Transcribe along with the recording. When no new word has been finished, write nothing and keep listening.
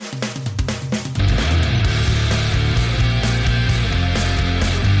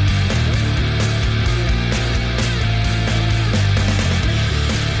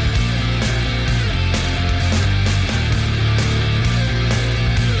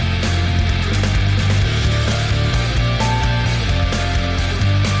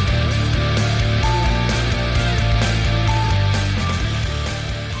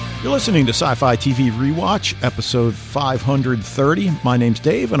You're listening to Sci-Fi TV Rewatch, episode 530. My name's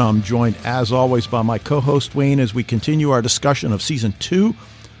Dave, and I'm joined, as always, by my co-host Wayne as we continue our discussion of Season 2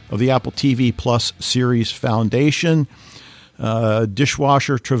 of the Apple TV Plus series Foundation.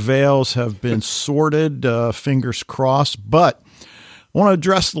 Dishwasher travails have been sorted, fingers crossed, but I want to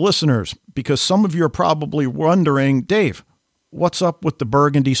address the listeners because some of you are probably wondering, Dave, what's up with the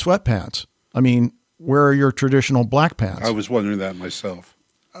burgundy sweatpants? I mean, where are your traditional black pants? I was wondering that myself.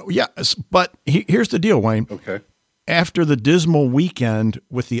 Yes, but here's the deal, Wayne. Okay. After the dismal weekend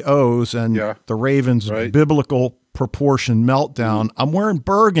with the O's and the Ravens' biblical proportion meltdown, I'm wearing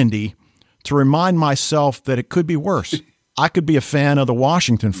burgundy to remind myself that it could be worse. I could be a fan of the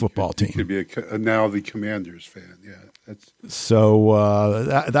Washington football team. You could be now the Commanders fan. Yeah.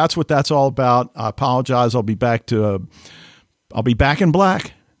 That's what that's all about. I apologize. I'll be back in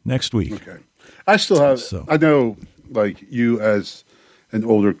black next week. Okay. I still have. I know, like you as an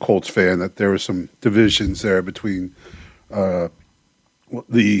older Colts fan, that there were some divisions there between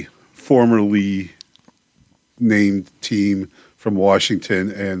the formerly named team from Washington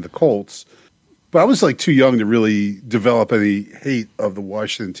and the Colts. But I was like too young to really develop any hate of the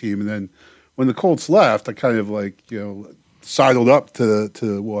Washington team. And then when the Colts left, I kind of sidled up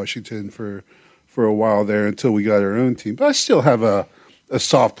to Washington for a while there until we got our own team. But I still have a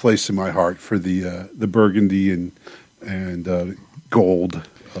soft place in my heart for the burgundy and gold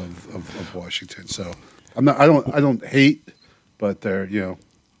of Washington. So I don't hate, but they're,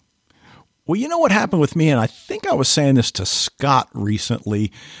 Well, you know what happened with me, and I think I was saying this to Scott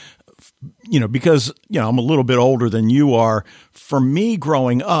recently, because, I'm a little bit older than you are. For me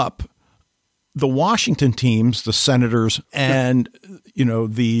growing up, the Washington teams, the Senators, and,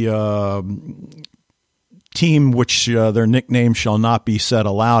 the team which their nickname shall not be said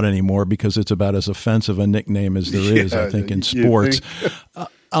aloud anymore because it's about as offensive a nickname as there is, I think, in sports.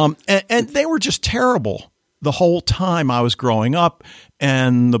 And they were just terrible the whole time I was growing up,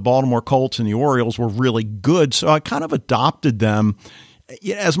 and the Baltimore Colts and the Orioles were really good. So I kind of adopted them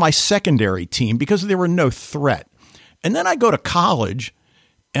as my secondary team because they were no threat. And then I go to college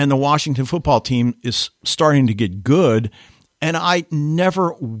and the Washington football team is starting to get good. And I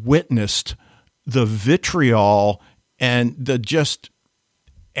never witnessed the vitriol and the just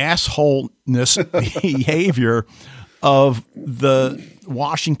assholeness behavior of the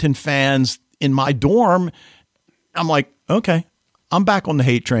Washington fans in my dorm. I'm like, okay, I'm back on the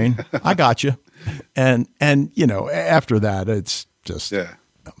hate train. I got you. And after that, it's just,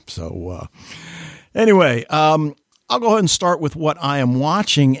 So anyway, I'll go ahead and start with what I am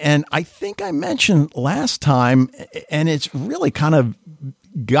watching. And I think I mentioned last time, and it's really kind of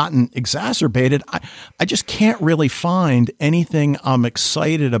gotten exacerbated. I just can't really find anything I'm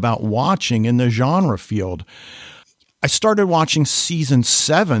excited about watching in the genre field. I started watching season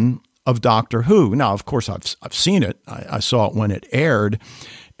 7 of Doctor Who. Now, of course, I've seen it. I saw it when it aired,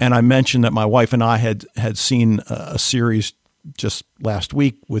 and I mentioned that my wife and I had seen a series just last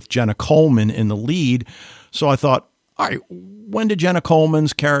week with Jenna Coleman in the lead. So I thought, all right, when did Jenna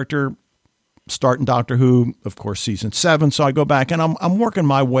Coleman's character start in Doctor Who? Of course, season 7. So I go back and I'm working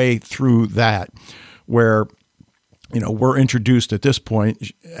my way through that, where we're introduced at this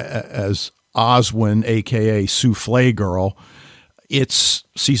point as Oswin, aka Souffle Girl. It's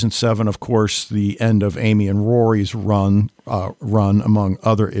season 7, of course, the end of Amy and Rory's run among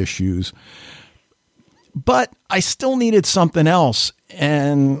other issues. But I still needed something else,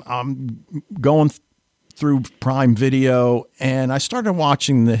 and I'm going through Prime Video, and I started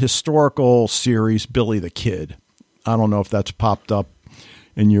watching the historical series Billy the Kid. I don't know if that's popped up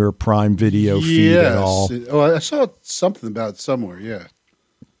in your Prime Video feed at all. Oh, I saw something about it somewhere, yeah.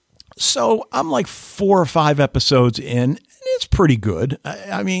 So I'm like 4 or 5 episodes in, and it's pretty good.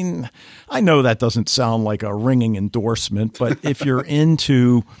 I mean, I know that doesn't sound like a ringing endorsement, but if you're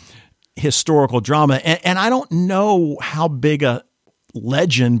into historical drama, and I don't know how big a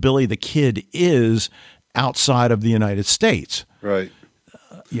legend Billy the Kid is outside of the United States. Right.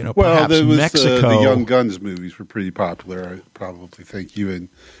 Perhaps there was, Mexico. The Young Guns movies were pretty popular, I probably think, even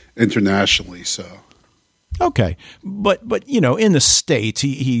internationally. So, okay, but in the States,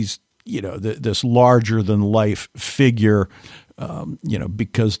 he's this larger than life figure.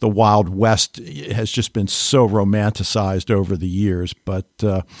 Because the Wild West has just been so romanticized over the years. But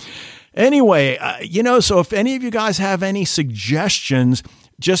anyway, so if any of you guys have any suggestions,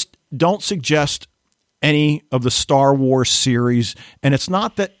 just don't suggest any of the Star Wars series. And it's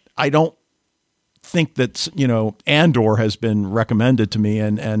not that I don't think that, Andor has been recommended to me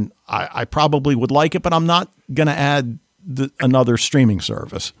and I probably would like it, but I'm not going to add another streaming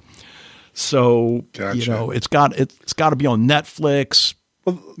service. So, gotcha. It's got to be on Netflix,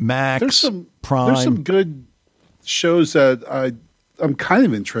 Max, Prime. There's some good shows that I'm kind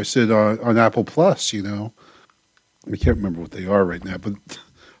of interested on Apple Plus. You know, I can't remember what they are right now, but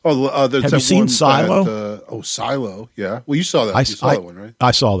there's have that you seen one Silo? Silo, yeah. Well, you saw that. You saw that one, right?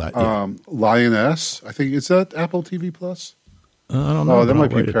 I saw that. Yeah. Lioness, I think, is that Apple TV Plus? I don't know. That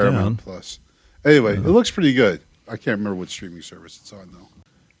might be Paramount Plus. Anyway, it looks pretty good. I can't remember what streaming service it's on though.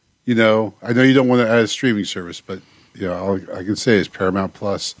 You know, I know you don't want to add a streaming service, but you know, all I can say is Paramount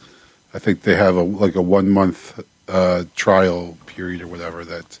Plus. I think they have a 1 month trial period or whatever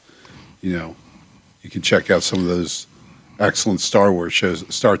that, you know, you can check out some of those excellent Star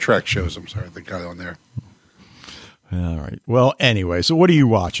Trek shows. I'm sorry, they got on there. All right. Well, anyway, so what are you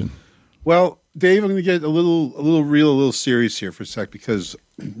watching? Well, Dave, I'm going to get a little serious here for a sec because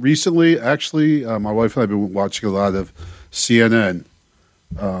recently, actually, my wife and I have been watching a lot of CNN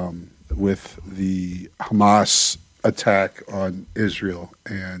with the Hamas attack on Israel.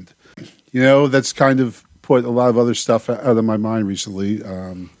 And, you know, that's kind of put a lot of other stuff out of my mind recently.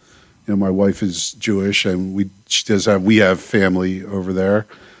 You know, my wife is Jewish and we have family over there.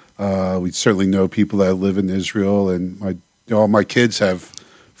 We certainly know people that live in Israel, and all my kids have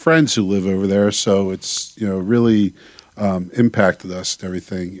friends who live over there. So it's, you know, really impacted us and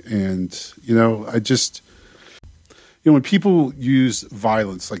everything. And, you know, when people use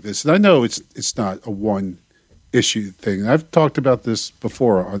violence like this, and I know it's not a one issue thing. I've talked about this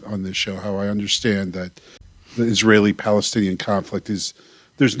before on this show, how I understand that the Israeli-Palestinian conflict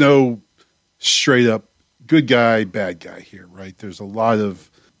there's no straight up good guy, bad guy here, right? There's a lot of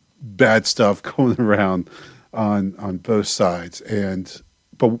bad stuff going around on both sides.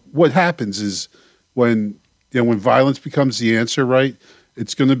 But what happens is when violence becomes the answer, right?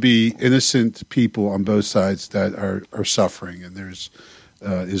 It's going to be innocent people on both sides that are suffering. And there's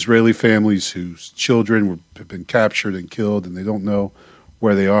Israeli families whose children have been captured and killed, and they don't know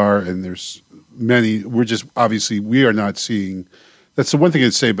where they are. And there's many. We are not seeing. That's the one thing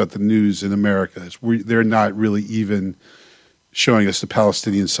I'd say about the news in America is they're not really even showing us the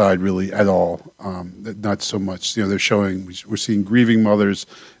Palestinian side really at all. Not so much. You know, we're seeing grieving mothers,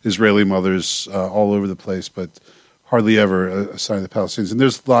 Israeli mothers all over the place, but hardly ever a sign of the Palestinians. And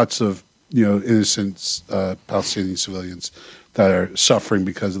there's lots of, you know, innocent Palestinian civilians that are suffering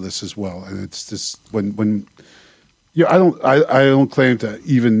because of this as well. And it's just when I don't claim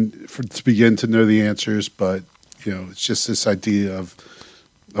to begin to know the answers, but you know, it's just this idea of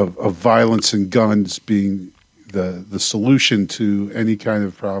violence and guns being the solution to any kind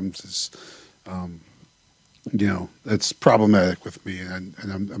of problems is, you know, that's problematic with me. And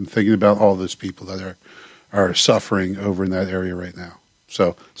I'm thinking about all those people that are suffering over in that area right now.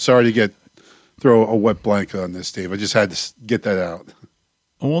 So sorry to throw a wet blanket on this, Dave. I just had to get that out.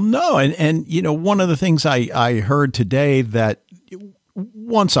 Well, no. And you know, one of the things I heard today that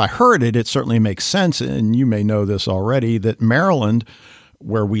once I heard it certainly makes sense. And you may know this already, that Maryland,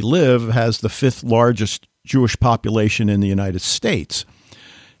 where we live, has the 5th largest Jewish population in the United States.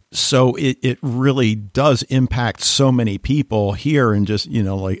 So it really does impact so many people here, and just, you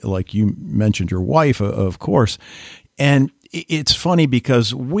know, like you mentioned your wife, of course. And it's funny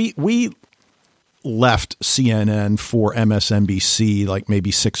because we left CNN for MSNBC like maybe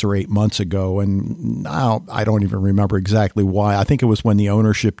 6 or 8 months ago. And now I don't even remember exactly why. I think it was when the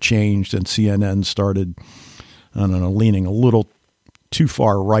ownership changed and CNN started, I don't know, leaning a little too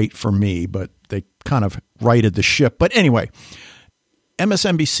far right for me, but they kind of righted the ship. But anyway,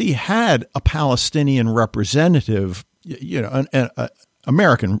 MSNBC had a Palestinian representative, you know, an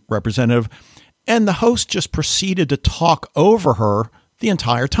American representative, and the host just proceeded to talk over her the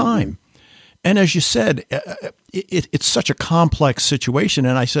entire time. And as you said, it's such a complex situation.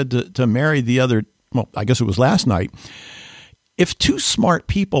 And I said to Mary I guess it was last night, if two smart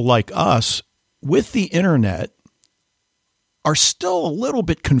people like us with the internet are still a little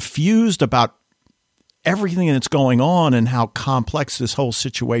bit confused about everything that's going on and how complex this whole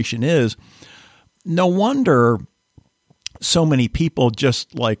situation is, no wonder so many people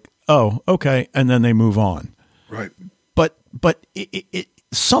just like, oh, okay, and then they move on. Right. But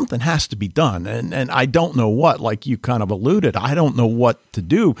something has to be done, and I don't know what. Like you kind of alluded, I don't know what to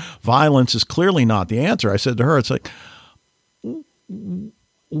do. Violence is clearly not the answer. I said to her, it's like,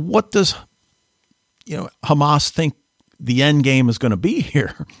 what does, you know, Hamas think the end game is going to be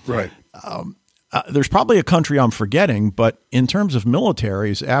here? Right. There's probably a country I'm forgetting, but in terms of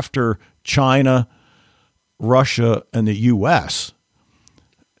militaries, after China, Russia, and the U.S.,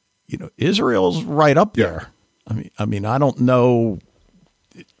 you know, Israel's right up there. I mean, I don't know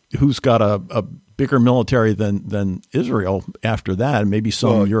who's got a bigger military than Israel after that. Maybe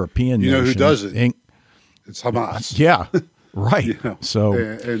some European You know nation. who does it? It's Hamas. Yeah. Right. You know? So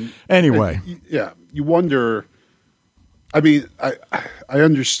and anyway, you wonder. I mean, I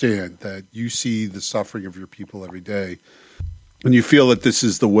understand that you see the suffering of your people every day, and you feel that this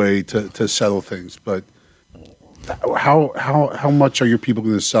is the way to settle things. But how much are your people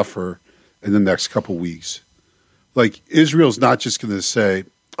going to suffer in the next couple weeks? Like, Israel's not just going to say,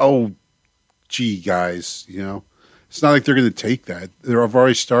 "Oh, gee, guys," you know. It's not like they're going to take that. They've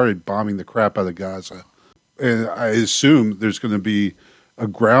already started bombing the crap out of Gaza, and I assume there's going to be a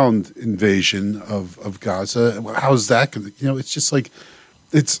ground invasion of Gaza. How's that going to? You know, it's just like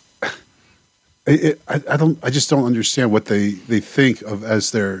I just don't understand what they think of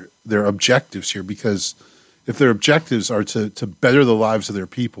as their objectives here. Because if their objectives are to better the lives of their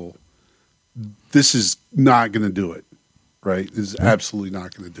people, this is not going to do it. Right? This is absolutely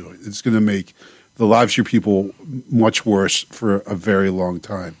not going to do it. It's going to make the lives of your people much worse for a very long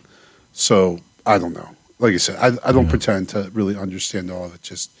time. So I don't know. Like I said, I don't pretend to really understand all of it.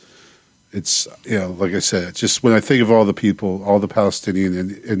 Just it's, you know, like I said, just when I think of all the people, all the Palestinian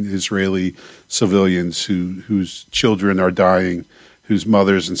and Israeli civilians whose children are dying, whose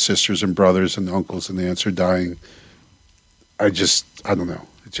mothers and sisters and brothers and uncles and aunts are dying, I don't know.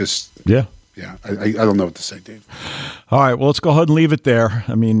 It just I don't know what to say, Dave. All right, well, let's go ahead and leave it there.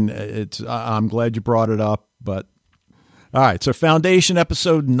 I mean, I'm glad you brought it up, but all right. So, Foundation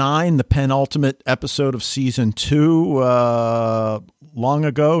episode 9, the penultimate episode of season 2, long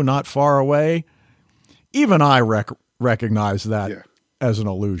ago, not far away. Even I recognize that as an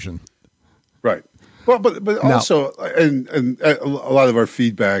illusion. Right. Well, but also, and a lot of our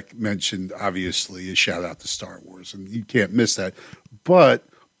feedback mentioned, obviously, a shout out to Star Wars, and you can't miss that. But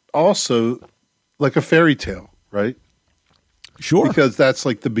also, like a fairy tale, right? Sure. Because that's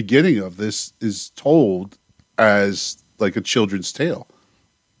like the beginning of this is told as like a children's tale.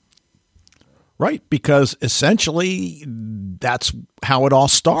 Right, because essentially that's how it all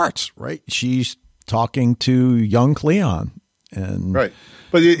starts, right? She's talking to young Cleon. And right.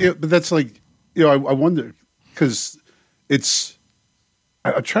 But that's like, you know, I wonder, because it's,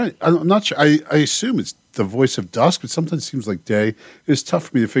 I'm not sure, I assume it's the voice of Dusk, but sometimes it seems like Day. It's tough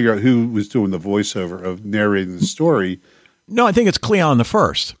for me to figure out who was doing the voiceover of narrating the story. No, I think it's Cleon the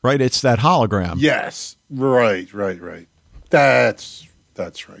First, right? It's that hologram. Yes. Right. That's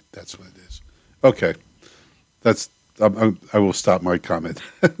right. That's what it is. Okay. I will stop my comment.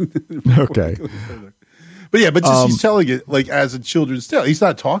 Okay. But just he's telling it like as a children's tale. He's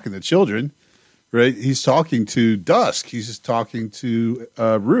not talking to children, right? He's talking to Dusk. He's just talking to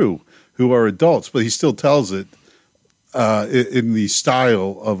Rue, who are adults, but he still tells it in the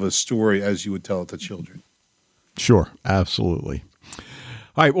style of a story as you would tell it to children. Sure, absolutely.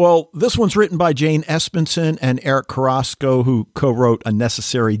 All right, well, this one's written by Jane Espenson and Eric Carrasco, who co-wrote A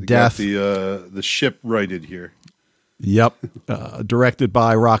Necessary Death. Got the ship righted here. Yep. Directed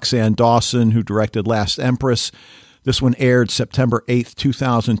by Roxanne Dawson, who directed Last Empress. This one aired September 8th,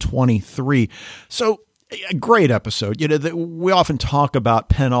 2023. So, a great episode. You know, we often talk about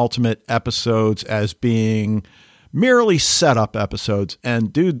penultimate episodes as being merely setup episodes.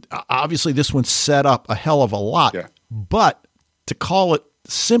 And, dude, obviously this one set up a hell of a lot. Yeah. But to call it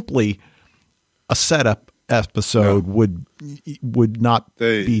simply a setup episode would not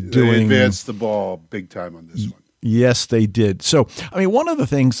be doing. They advanced the ball big time on this one. Yes, they did. So, I mean, one of the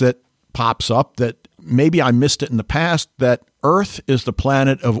things that pops up that maybe I missed it in the past, that Earth is the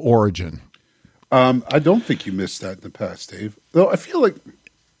planet of origin. I don't think you missed that in the past, Dave. Though I feel like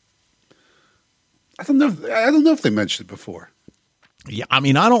I don't know if they mentioned it before. Yeah, I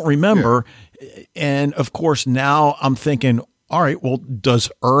mean, I don't remember. Yeah. And of course, now I'm thinking, all right, well, does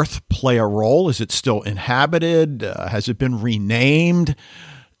Earth play a role? Is it still inhabited? Has it been renamed?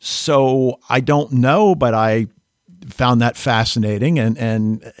 So I don't know, but I found that fascinating.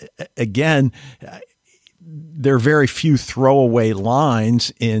 And again, there are very few throwaway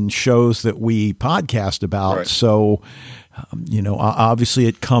lines in shows that we podcast about. Right. So, you know, obviously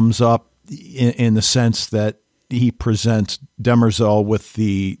it comes up in the sense that he presents Demerzel with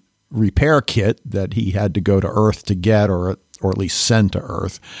the repair kit that he had to go to Earth to get, or at least send to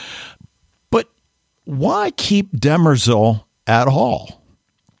Earth. But why keep Demerzel at all?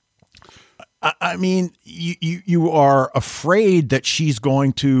 I mean, you are afraid that she's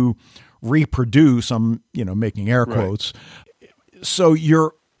going to reproduce. I'm, making air quotes. Right. So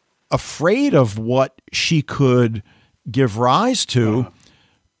you're afraid of what she could give rise to.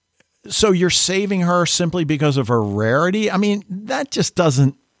 So you're saving her simply because of her rarity. I mean, that just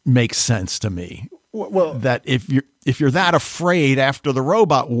doesn't make sense to me. Well, that if you're that afraid after the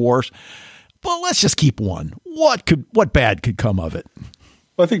robot wars, well, let's just keep one. What bad could come of it?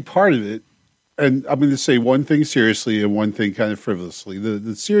 Well, I think part of it, And I'm going to say one thing seriously and one thing kind of frivolously.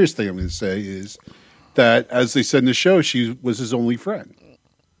 The serious thing I'm going to say is that, as they said in the show, she was his only friend. Right?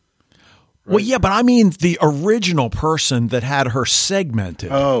 Well, yeah, but I mean the original person that had her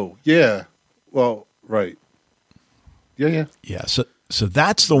segmented. Oh, yeah. Well, right. Yeah. Yeah, so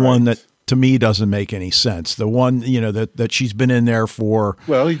that's the one that, to me, doesn't make any sense. The one, that she's been in there for,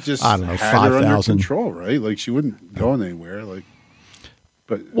 well, he just, I don't know, had her under 5,000. control, right? Like, she wouldn't go anywhere. Like,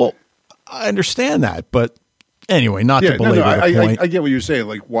 but well, I understand that, but anyway, not to belabor the point. I get what you're saying.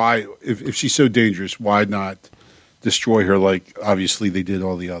 Like, why, if she's so dangerous, why not destroy her like obviously they did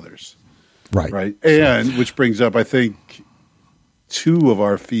all the others? Right. Right. And which brings up, I think, two of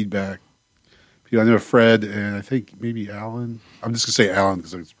our feedback. I know Fred and I think maybe Alan. I'm just going to say Alan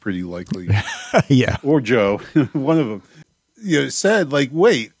because it's pretty likely. Yeah. Or Joe, one of them, said like,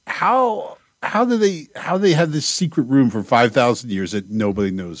 wait, how do they have this secret room for 5,000 years that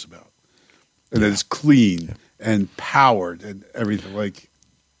nobody knows about? And that it's clean and powered and everything. Like,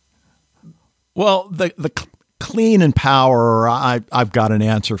 well, the clean and power, I've got an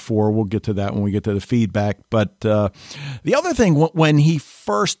answer for. We'll get to that when we get to the feedback. But the other thing, when he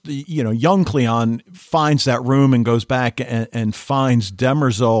first, young Cleon finds that room and goes back and finds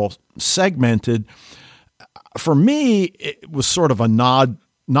Demerzel segmented, for me, it was sort of a nod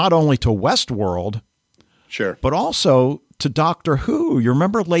not only to Westworld, sure, but also to Doctor Who. You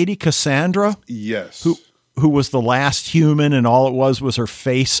remember Lady Cassandra? Yes. Who was the last human, and all it was her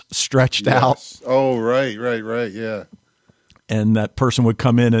face stretched out. Oh, right, yeah. And that person would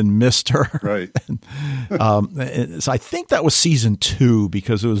come in and mist her. Right. So I think that was season 2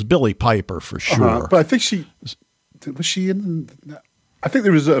 because it was Billie Piper for sure. But I think was she in? I think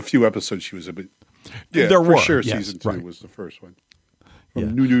there was a few episodes she was a bit. Yeah, there for were. sure. Yes, Season 2 right. was the first one. Yeah.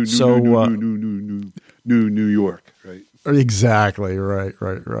 New York, right? Exactly.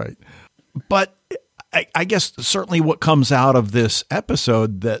 Right. But I guess certainly what comes out of this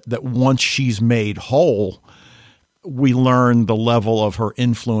episode that once she's made whole, we learn the level of her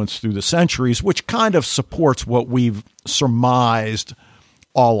influence through the centuries, which kind of supports what we've surmised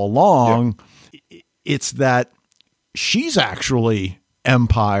all along. Yeah. It's that she's actually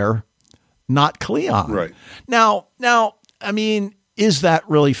Empire, not Cleon. Right. Now, I mean, is that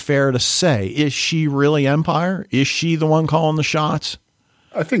really fair to say? Is she really Empire? Is she the one calling the shots?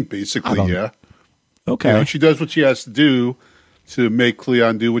 I think basically, yeah. Okay. She does what she has to do to make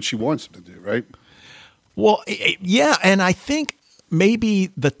Cleon do what she wants him to do, right? Well, yeah, and I think maybe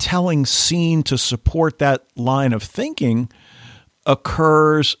the telling scene to support that line of thinking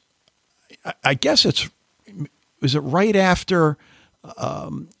occurs, I guess is it right after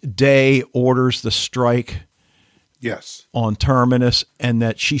Day orders the strike? Yes. On Terminus, and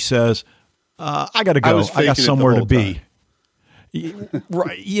that she says, I got to go. I got somewhere to be.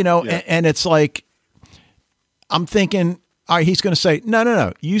 Right. Yeah. And it's like, I'm thinking, all right, he's going to say,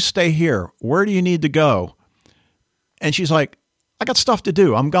 no, you stay here. Where do you need to go? And she's like, I got stuff to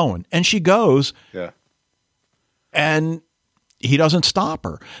do. I'm going. And she goes. Yeah. And he doesn't stop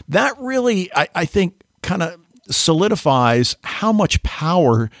her. That really, I think, kind of solidifies how much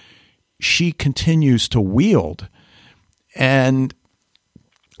power she continues to wield. And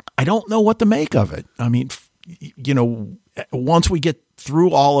I don't know what to make of it. I mean, once we get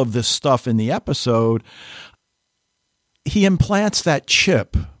through all of this stuff in the episode, he implants that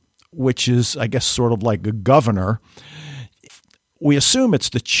chip, which is, I guess, sort of like a governor. We assume it's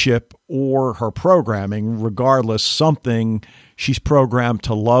the chip or her programming, regardless, something she's programmed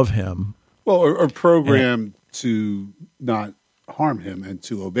to love him. Well, or programmed to not harm him and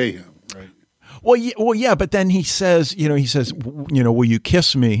to obey him, right? Well, yeah, but then he says, will you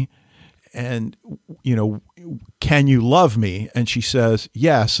kiss me? And, can you love me? And she says,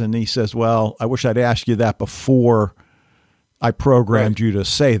 yes. And he says, well, I wish I'd asked you that before I programmed you to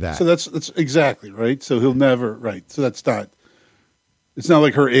say that. So that's exactly right. So he'll never, right. So it's not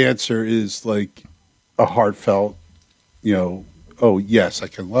like her answer is like a heartfelt, oh yes, I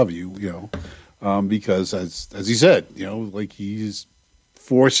can love you, because as he said, like he's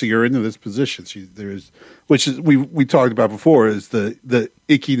forcing her into this position. Which is we talked about before, is the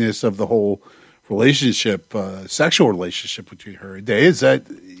ickiness of the whole relationship, sexual relationship between her and Day, is that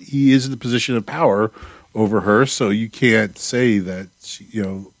he is in the position of power over her. So you can't say that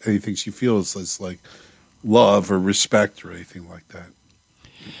anything she feels is like love or respect or anything like that.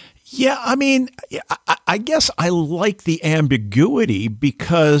 Yeah, I mean, I guess I like the ambiguity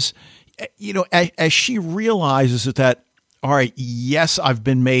because, as she realizes that, all right, yes, I've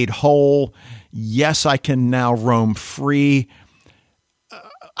been made whole. Yes, I can now roam free.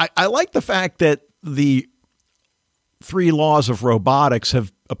 I like the fact that the 3 laws of robotics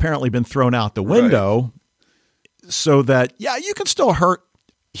have apparently been thrown out the window so that, yeah, you can still hurt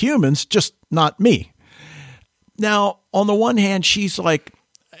humans, just not me. Now, on the one hand, she's like,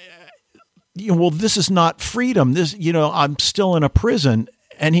 well, this is not freedom. This, I'm still in a prison.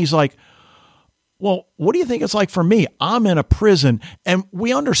 And he's like, well, what do you think it's like for me? I'm in a prison. And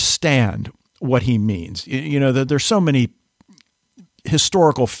we understand what he means. There's so many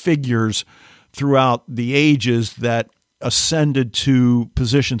historical figures throughout the ages that ascended to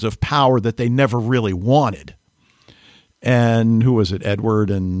positions of power that they never really wanted. And who was it?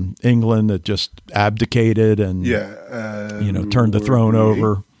 Edward in England that just abdicated and turned the throne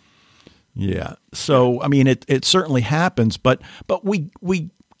over. Yeah. So I mean, it certainly happens, but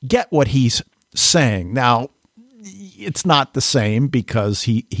we get what he's saying. Now, it's not the same because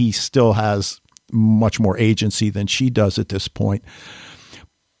he still has much more agency than she does at this point.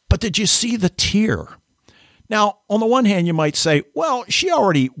 But did you see the tear? Now, on the one hand, you might say, well, she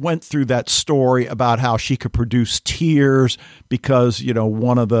already went through that story about how she could produce tears because,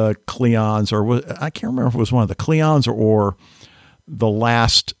 one of the Cleons, I can't remember if it was one of the Cleons or the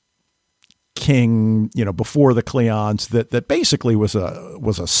last king, before the Cleons, that basically was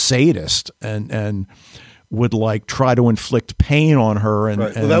a sadist and would like try to inflict pain on her. And,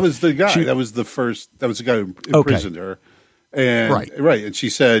 right. Well, that was the guy. That was the guy who imprisoned her. And right. And she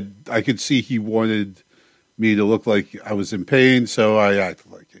said, I could see he wanted me to look like I was in pain, so I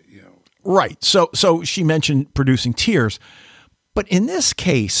acted like it, Right. So she mentioned producing tears. But in this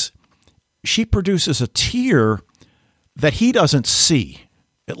case, she produces a tear that he doesn't see.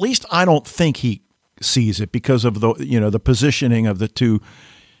 At least I don't think he sees it because of the positioning of the two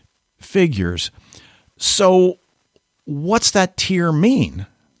figures. So what's that tear mean?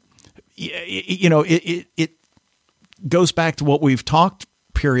 It goes back to what we've talked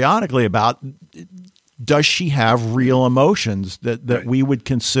periodically about. Does she have real emotions that we would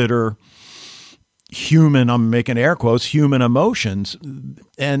consider human? I'm making air quotes, human emotions.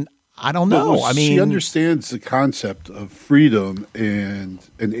 And I don't know. Well, she understands the concept of freedom and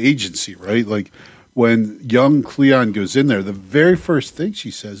an agency, right? Like when young Cleon goes in there, the very first thing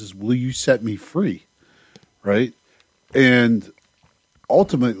she says is, will you set me free? Right. And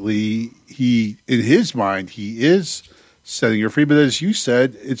ultimately in his mind, he is setting her free. But as you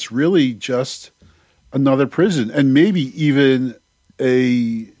said, it's really just another prison, and maybe even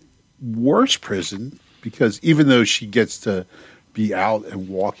a worse prison, because even though she gets to be out and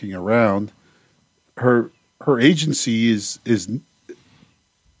walking around, her agency is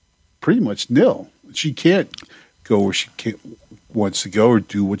pretty much nil. She can't go where she wants to go or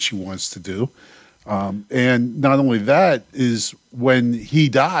do what she wants to do. And not only that, is when he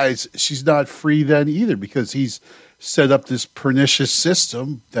dies, she's not free then either, because he's set up this pernicious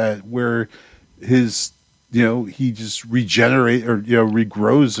system where his, he just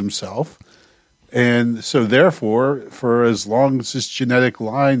regrows himself. And so therefore, for as long as this genetic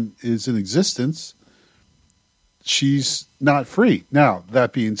line is in existence, she's not free. Now,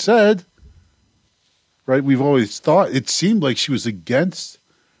 that being said, right, we've always thought it seemed like she was against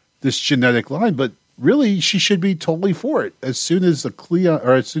this genetic line, but really she should be totally for it. As soon as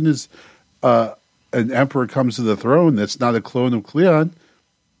an emperor comes to the throne that's not a clone of Cleon,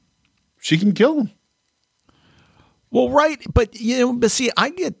 she can kill him. Well, right, but see, I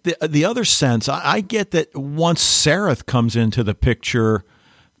get the other sense. I get that once Sareth comes into the picture,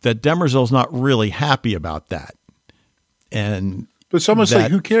 that Demerzel's not really happy about that. But someone's like,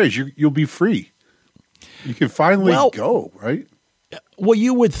 who cares? You'll be free. You can finally go, right? Well,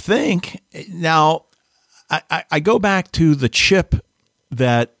 you would think. Now, I go back to the chip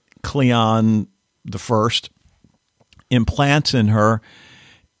that Cleon the First implants in her,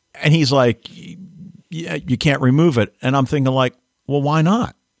 and he's like, yeah, you can't remove it. And I'm thinking like, well, why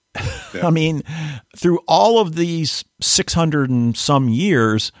not? Yeah. I mean, through all of these 600 and some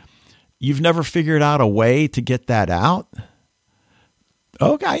years, you've never figured out a way to get that out?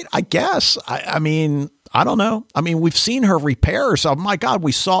 Okay, I guess. I mean, I don't know. I mean, we've seen her repair herself. My God,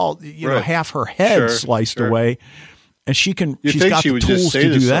 we saw half her head sliced away, and she's got the tools to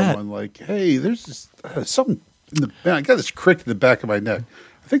do that. Someone like, hey, there's this, something in the back. I got this crick in the back of my neck.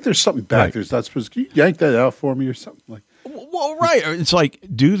 I think there's something back there. Not supposed. Can you yank that out for me or something like? Well, right. It's like,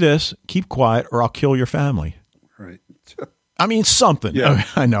 do this, keep quiet, or I'll kill your family. Right. I mean, something. Yeah.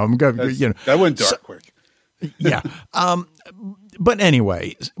 I know. I'm going. That went dark quick. Yeah. But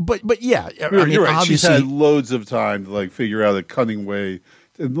anyway, but yeah. You're right. She's had loads of time to figure out a cunning way.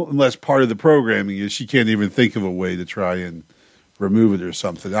 Unless part of the programming is she can't even think of a way to try and remove it or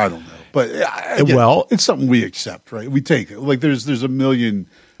something. I don't know. But again, it's something we accept, right? We take it. There's a million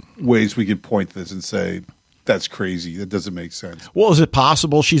ways we could point this and say that's crazy. That doesn't make sense. Well, is it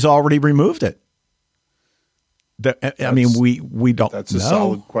possible she's already removed it? I mean, we don't know. That's a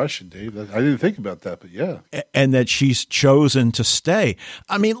solid question, Dave. I didn't think about that, but yeah. And that she's chosen to stay.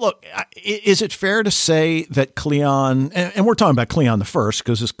 I mean, look, is it fair to say that Cleon, and we're talking about Cleon the First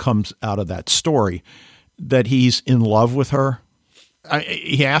because this comes out of that story, that he's in love with her?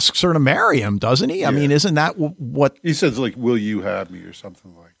 He asks her to marry him, doesn't he? I mean, isn't that what? He says, like, will you have me or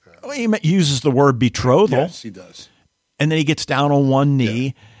something like that. Well, he uses the word betrothal. Yes, he does. And then he gets down on one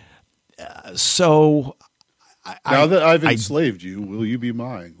knee. Yeah. Now that I've enslaved you, will you be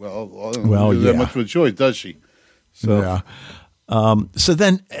mine? Well, that much of a choice, does she? So. Yeah. So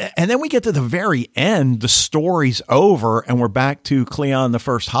then we get to the very end. The story's over, and we're back to Cleon the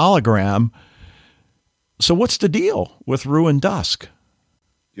First hologram. So what's the deal with Rue and Dusk?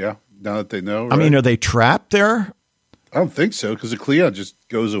 Yeah, now that they know. Right? I mean, are they trapped there? I don't think so, because the Cleon just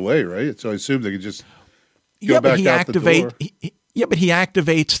goes away, right? So I assume they could just go back out the door. But he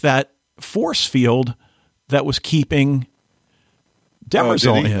activates that force field that was keeping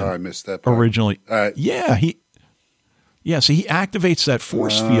Demerzel in. I missed that part. Originally. So he activates that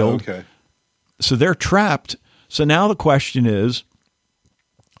force field. Okay. So they're trapped. So now the question is,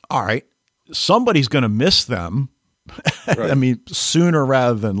 all right, somebody's going to miss them. Right. I mean, sooner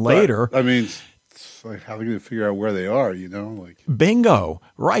rather than later. Right. I mean, it's like, how are they going to figure out where they are, you know? Like, bingo.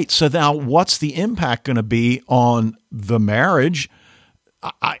 Right. So now what's the impact going to be on the marriage?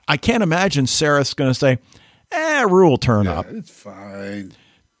 I can't imagine Sarah's going to say, Rue will turn up. It's fine.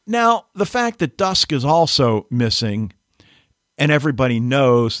 Now, the fact that Dusk is also missing, and everybody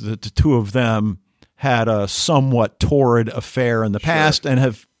knows that the two of them had a somewhat torrid affair in the past and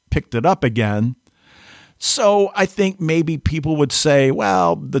have picked it up again. So I think maybe people would say,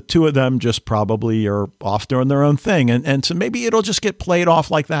 well, the two of them just probably are off doing their own thing. And so maybe it'll just get played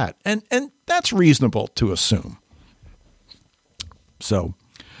off like that. And that's reasonable to assume. So.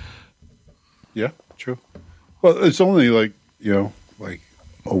 Yeah, true. Well, it's only like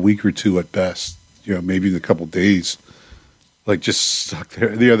a week or two at best, maybe in a couple of days, like just stuck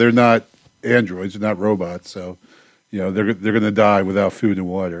there. They're not androids, they're not robots. So, they're going to die without food and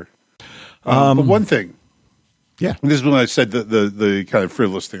water. But one thing, and this is when I said the kind of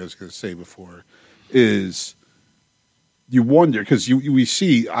frivolous thing I was going to say before, is you wonder, because we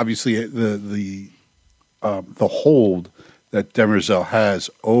see obviously the hold that Demerzel has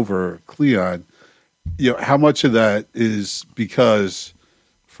over Cleon. How much of that is because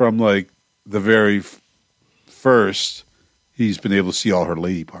from like the very first, he's been able to see all her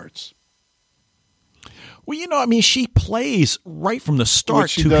lady parts. Well, I mean, she plays right from the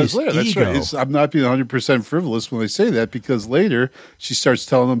start to his ego. That's right. I'm not being 100% frivolous when I say that, because later she starts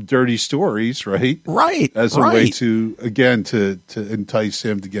telling him dirty stories, right? Right. As a way to, again, to entice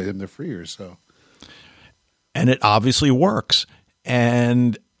him, to get him to free her. So, and it obviously works.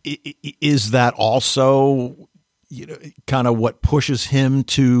 And is that also, kind of what pushes him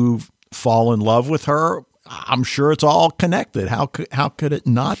to fall in love with her? I'm sure it's all connected. How could it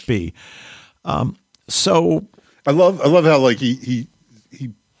not be? So I love how like he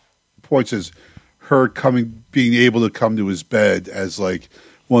points as her being able to come to his bed as like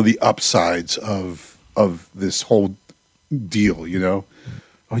one of the upsides of this whole deal.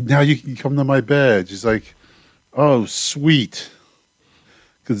 Oh, now you can come to my bed. She's like, oh, sweet.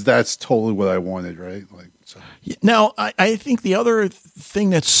 Because that's totally what I wanted, right? Like, so. Now, I think the other thing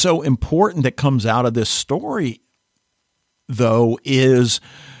that's so important that comes out of this story, though, is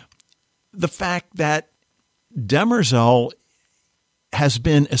the fact that Demerzel has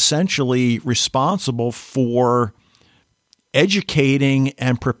been essentially responsible for educating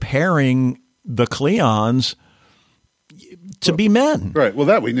and preparing the Cleons to be men. Right. Well,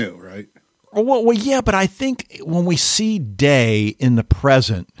 that we knew, right? Well, yeah, but I think when we see Day in the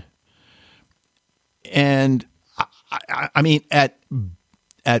present, and I mean, at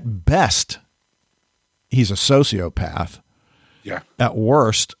best, he's a sociopath. Yeah. At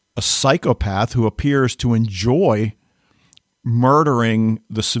worst, a psychopath who appears to enjoy murdering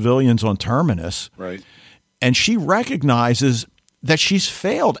the civilians on Terminus. Right. And she recognizes that she's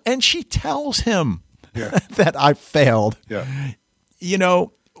failed, and she tells him that I failed. Yeah. He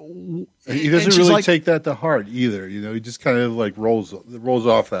doesn't really take that to heart either. He just kind of like rolls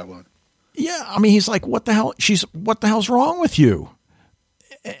off that one. Yeah, I mean, he's like, "What the hell? What the hell's wrong with you?"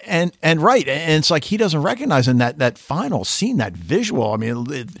 And right, and it's like he doesn't recognize in that final scene, that visual. I mean,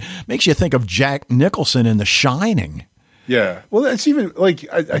 it makes you think of Jack Nicholson in The Shining. Yeah, well, that's even like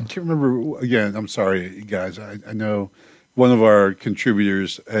I can't remember. Again, I'm sorry, guys. I know one of our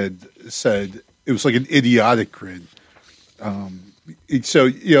contributors had said it was like an idiotic grin.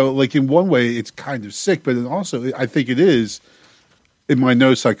 So, like in one way, it's kind of sick, but then also I think it is. In my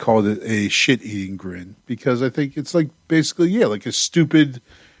notes, I called it a shit-eating grin because I think it's like basically, like a stupid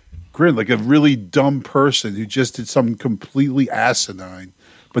grin, like a really dumb person who just did something completely asinine,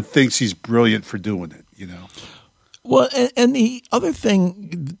 but thinks he's brilliant for doing it, Well, and the other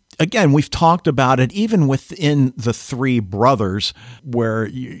thing, again, we've talked about it even within the three brothers, where,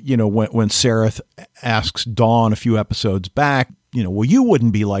 when Sarah asks Dawn a few episodes back, well, you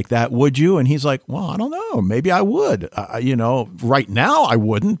wouldn't be like that, would you? And he's like, well, I don't know. Maybe I would. Right now I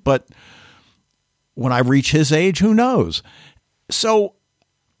wouldn't, but when I reach his age, who knows? So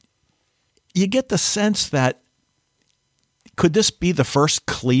you get the sense that could this be the first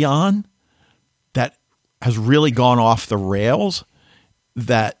Cleon that has really gone off the rails,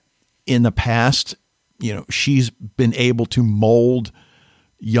 that in the past, she's been able to mold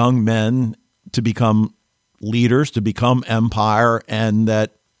young men to become leaders, to become empire, and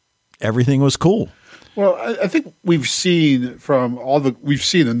that everything was cool. Well, I think we've seen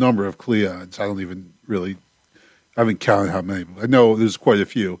a number of Cleons. I haven't counted how many, but I know there's quite a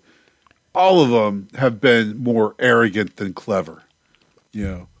few. All of them have been more arrogant than clever,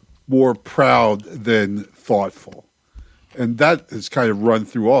 more proud than thoughtful. And that has kind of run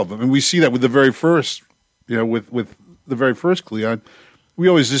through all of them. And we see that with the very first, with the very first Cleon. We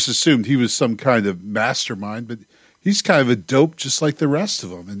always just assumed he was some kind of mastermind, but he's kind of a dope just like the rest of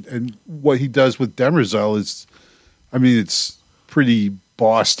them. And what he does with Demerzel is, it's pretty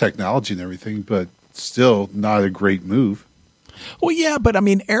boss technology and everything, but still not a great move. Well, yeah, but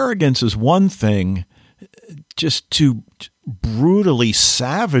arrogance is one thing. Just to brutally,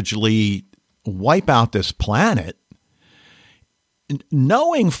 savagely wipe out this planet,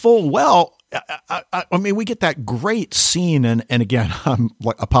 knowing full well, we get that great scene, and again, I'm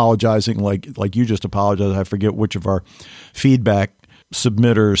apologizing like you just apologized. I forget which of our feedback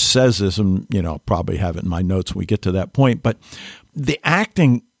submitters says this, and I'll probably have it in my notes when we get to that point. But the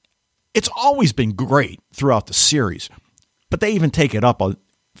acting, it's always been great throughout the series, but they even take it up a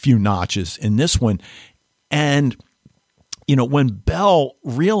few notches in this one. And when Bell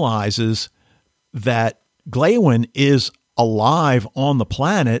realizes that Glawen is alive on the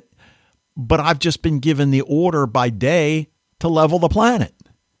planet, but I've just been given the order by Day to level the planet.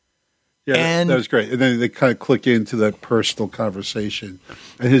 Yeah, and that was great. And then they kind of click into that personal conversation,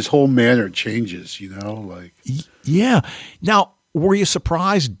 and his whole manner changes, Yeah. Now, were you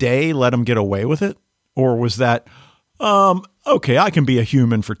surprised Day let him get away with it? Or was that, okay, I can be a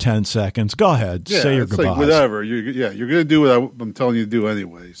human for 10 seconds. Go ahead. Say your goodbyes. Like whatever. You're going to do what I'm telling you to do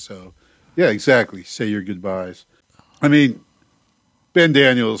anyway. So, yeah, exactly. Say your goodbyes. Ben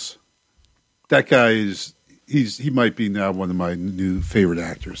Daniels, that guy he might be now one of my new favorite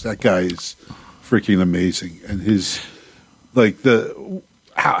actors. That guy is freaking amazing. And his,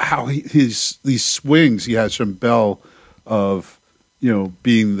 these swings he has from Bell of,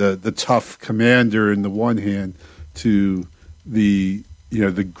 being the tough commander in the one hand to the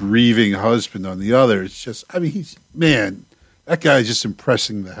grieving husband on the other. It's just, that guy is just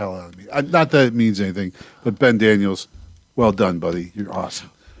impressing the hell out of me. Not that it means anything, but Ben Daniels, well done, buddy. You're awesome.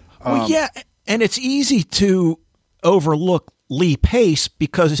 Well, yeah, and it's easy to overlook Lee Pace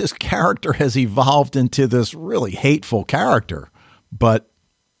because his character has evolved into this really hateful character. But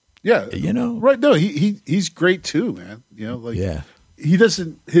yeah, right? No, he's great too, man. Yeah, he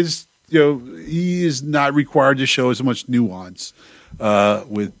doesn't he is not required to show as much nuance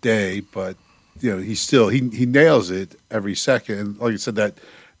with Day, but he still he nails it every second. And like I said,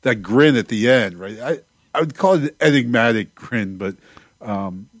 that grin at the end, right? I would call it an enigmatic grin, but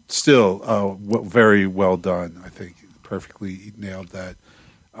still very well done. I think perfectly nailed that.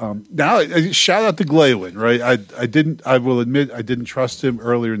 Now, shout out to Glawen, right? I will admit I didn't trust him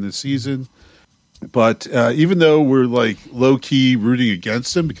earlier in the season, but even though we're low key rooting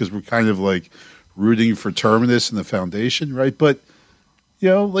against him because we're kind of rooting for Terminus and the Foundation, right? But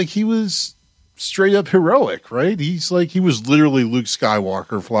he was straight up heroic, right? He was literally Luke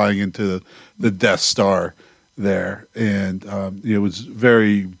Skywalker flying into the Death Star there, and was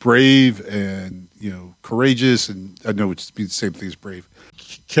very brave and courageous, and I know it's the same thing as brave,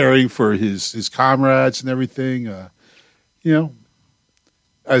 caring for his comrades and everything.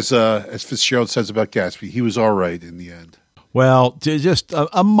 As Fitzgerald says about Gatsby, he was all right in the end. Well, just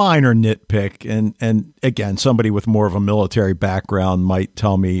a minor nitpick, and again, somebody with more of a military background might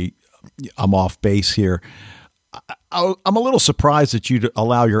tell me I'm off base here. I'm a little surprised that you'd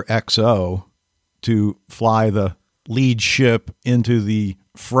allow your XO to fly the lead ship into the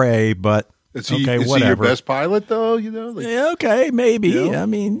fray, but Is he Okay, is he your whatever. best pilot though? Like, Yeah, okay, maybe. You know? I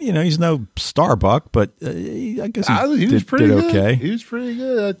mean, he's no Starbuck, but I guess he was pretty did good. okay. He was pretty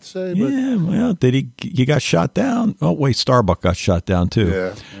good, I'd say. But, Yeah, well, did he? He got shot down. Oh wait, Starbuck got shot down too.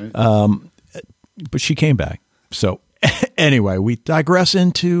 yeah. Right. But she came back. So anyway, we digress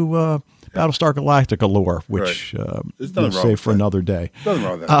into Battlestar Galactica lore, which There's we'll nothing wrong save with for that. another day. Nothing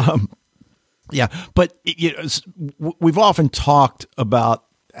wrong with that. Yeah, but we've often talked about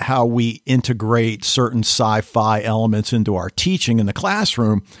how we integrate certain sci-fi elements into our teaching in the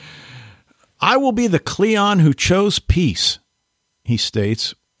classroom. I will be the Cleon who chose peace, he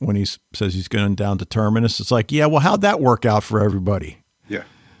states when he says he's going down to Terminus. It's like, yeah, well, how'd that work out for everybody? Yeah.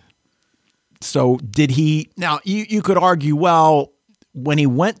 So did he? Now, you could argue, well, when he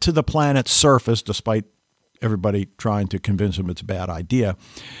went to the planet's surface, despite everybody trying to convince him it's a bad idea,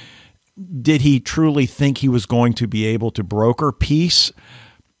 did he truly think he was going to be able to broker peace?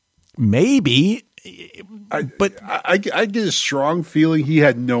 Maybe. But I get a strong feeling he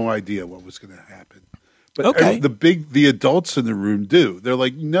had no idea what was going to happen. But Okay. the adults in the room do. They're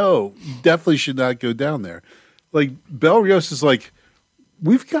like, no, you definitely should not go down there. Like, Bel Rios is like,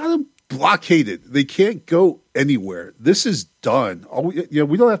 we've got them blockaded. They can't go anywhere. This is done.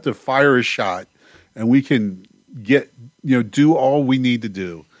 We don't have to fire a shot, and we can do all we need to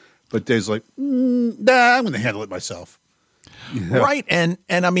do. But Dave's like, nah, I'm going to handle it myself. Yeah. Right. And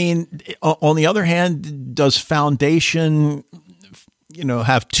I mean, on the other hand, does Foundation,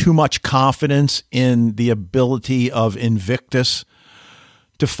 have too much confidence in the ability of Invictus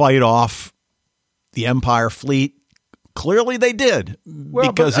to fight off the Empire fleet? Clearly they did.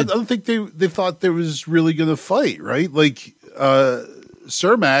 Well, because I don't think they thought they was really going to fight, right? Like,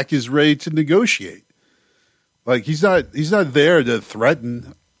 Cermak is ready to negotiate. Like, he's not there to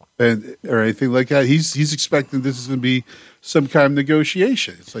threaten or anything like that. He's expecting this is going to be some kind of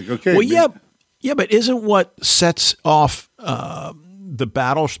negotiation. It's like, okay. Well, yeah, but isn't what sets off the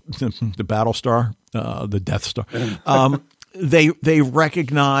Battlestar, the Death Star? They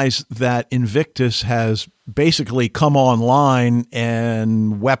recognize that Invictus has basically come online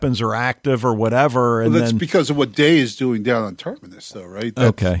and weapons are active or whatever. And that's then, because of what Day is doing down on Terminus, though, right?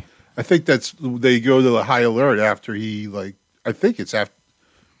 Okay. I think they go to the high alert after he, I think it's after.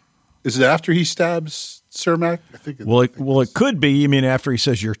 Is it after he stabs Cermak? I think. It could be. You mean after he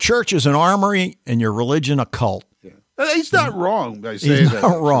says your church is an armory and your religion a cult? Yeah. He's not wrong by saying that. He's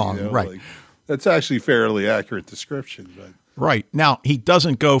not wrong, right? That's actually fairly accurate description, but. Right. Now, he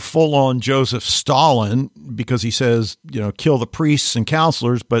doesn't go full on Joseph Stalin because he says, kill the priests and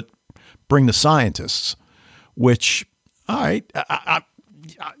counselors, but bring the scientists, which, all right,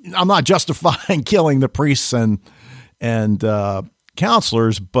 I'm not justifying killing the priests and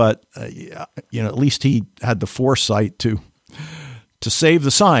counselors, but, at least he had the foresight to save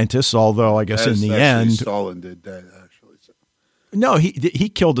the scientists, although I guess in the end. Stalin did that, actually. So. No, he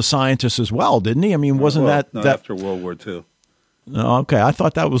killed the scientists as well, didn't he? I mean, wasn't that after World War II? Oh, okay, I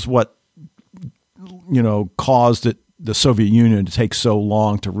thought that was what caused the Soviet Union to take so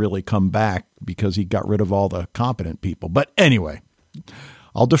long to really come back, because he got rid of all the competent people. But anyway,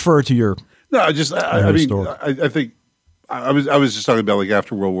 I'll defer to your. No, I think I was just talking about like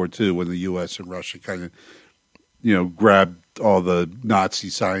after World War II when the U.S. and Russia kind of grabbed all the Nazi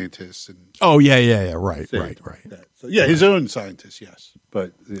scientists and. Oh yeah, right. That. So, yeah, his own scientists, yes,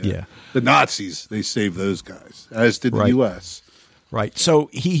 but the Nazis, they saved those guys, as did the U.S. Right. So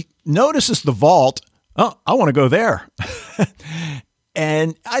he notices the vault. Oh, I want to go there.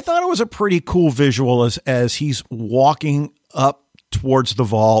 And I thought it was a pretty cool visual as he's walking up towards the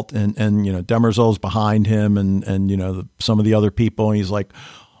vault and Demerzel's behind him and some of the other people. And he's like,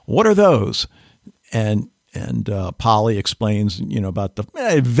 what are those? And Polly explains,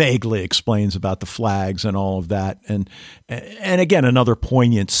 vaguely explains about the flags and all of that. And again, another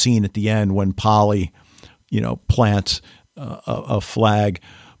poignant scene at the end when Polly, plants a flag.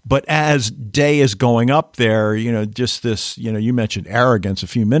 But as Day is going up there, just this, you mentioned arrogance a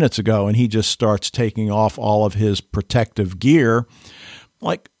few minutes ago, and he just starts taking off all of his protective gear.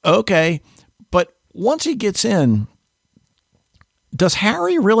 Like, okay, but once he gets in, does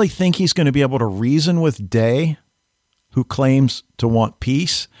Harry really think he's going to be able to reason with Day, who claims to want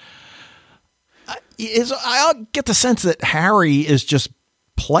peace? I get the sense that Harry is just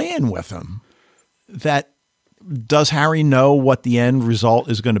playing with him. Does Harry know what the end result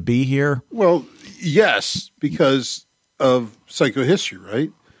is going to be here? Well, yes, because of psychohistory,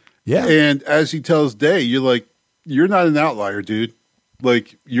 right? Yeah. And as he tells Day, you're like, you're not an outlier, dude.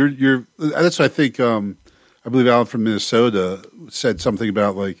 Like you're. That's what I think. I believe Alan from Minnesota said something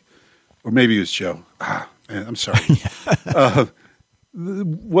about or maybe it was Joe. Man, I'm sorry.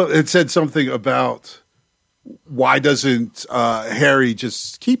 well, it said something about why doesn't Harry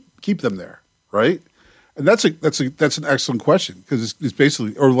just keep them there, right? And that's an excellent question, because it's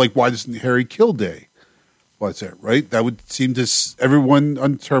basically, or like, why doesn't Harry kill Day? What's that, right? That would seem to everyone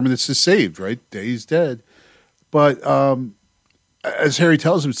on Terminus is saved, right? Day's dead, but as Harry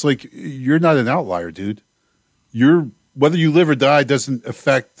tells him, it's like, you're not an outlier, dude. Whether you live or die doesn't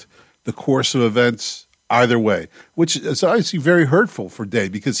affect the course of events either way, which is obviously very hurtful for Day,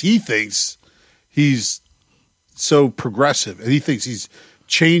 because he thinks he's so progressive and he thinks he's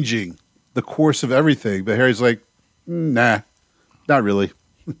changing the course of everything. But Harry's like, nah, not really.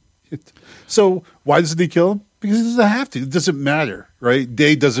 So why doesn't he kill him? Because he doesn't have to. It doesn't matter, right?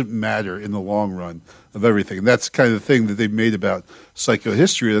 Day doesn't matter in the long run of everything. And that's kind of the thing that they've made about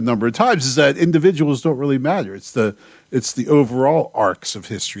psychohistory a number of times, is that individuals don't really matter. It's the overall arcs of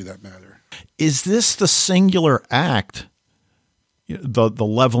history that matter. Is this the singular act, the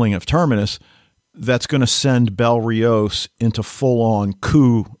leveling of Terminus, that's going to send Bel Rios into full-on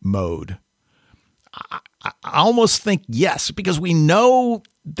coup mode? I almost think yes, because we know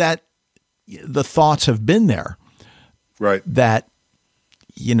that the thoughts have been there, right? That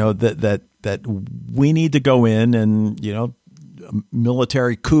that we need to go in and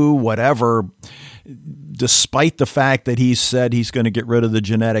military coup, whatever. Despite the fact that he said he's going to get rid of the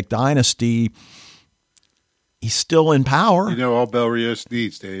genetic dynasty, he's still in power. All Bel Rios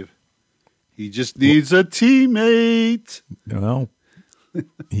needs, Dave. He just needs a teammate. Well,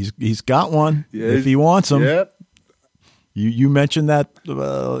 he's got one if he wants him. Yep. You mentioned that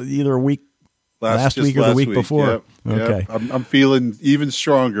either a week last week or the week before. Yep. Okay. Yep. I'm feeling even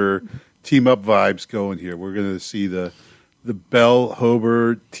stronger team up vibes going here. We're going to see the Bell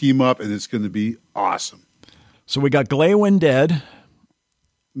Hober team up, and it's going to be awesome. So we got Glaywin dead.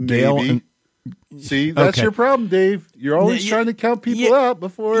 Maybe. See, that's your problem, Dave. You're always trying to count people out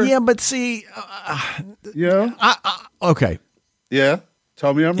before. Yeah, but see, okay. Yeah.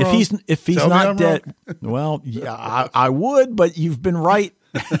 Tell me I'm wrong. If he's not dead, well, yeah, I would, but you've been right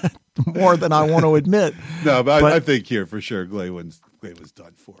more than I want to admit. No, but I think here for sure Glaywin's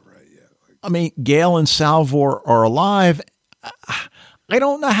done for, right? Yeah. I mean, Gale and Salvor are alive. I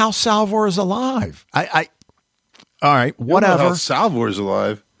don't know how Salvor is alive. All right, whatever. You don't know how Salvor's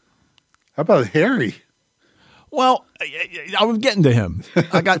alive. How about Harry? Well, I was getting to him.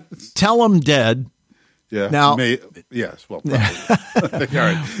 I got Tellum dead. Yeah. Now, yes. Well, probably. All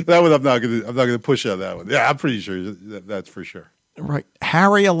right. That one I'm not gonna push on that one. Yeah, I'm pretty sure that's for sure. Right.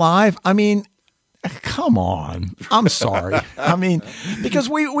 Harry alive? I mean, come on. I'm sorry. I mean, because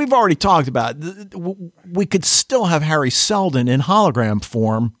we've already talked about it. We could still have Harry Seldon in hologram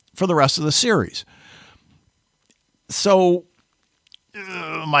form for the rest of the series. So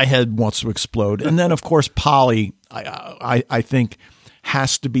my head wants to explode. And then, of course, Polly, I think,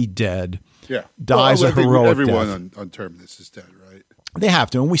 has to be dead. Yeah. Dies a heroic everyone death. on Terminus is dead, right? They have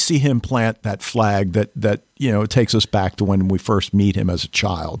to. And we see him plant that flag that it takes us back to when we first meet him as a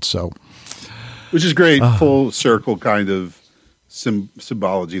child. So, which is great, full circle kind of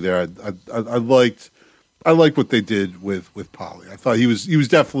symbology there. I liked what they did with Polly. I thought he was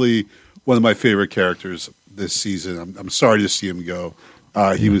definitely one of my favorite characters this season. I'm sorry to see him go.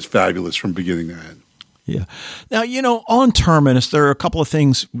 He was fabulous from beginning to end. Yeah. Now, on Terminus, there are a couple of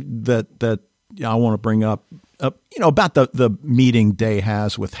things that I want to bring up, about the meeting Day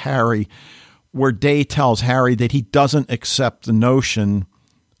has with Harry, where Day tells Harry that he doesn't accept the notion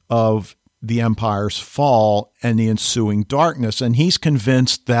of the Empire's fall and the ensuing darkness. And he's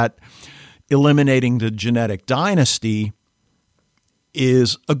convinced that eliminating the genetic dynasty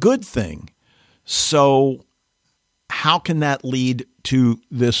is a good thing. So how can that lead to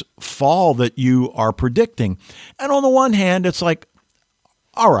this fall that you are predicting? And on the one hand, it's like,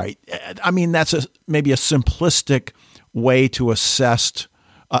 all right, I mean, that's maybe a simplistic way to assess,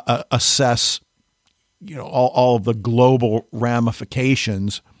 all of the global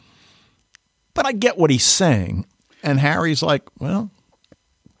ramifications. But I get what he's saying. And Harry's like, well,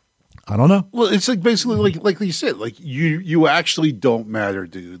 I don't know. Well, it's like basically like you said, like you actually don't matter,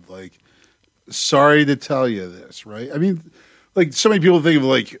 dude. Like, sorry to tell you this, right? I mean, like so many people think of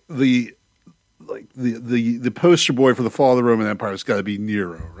the poster boy for the fall of the Roman Empire has got to be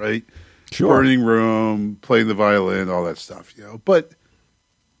Nero, right? Sure. Burning Rome, playing the violin, all that stuff, But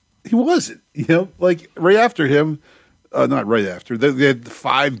he wasn't, like right after him. Not right after. They had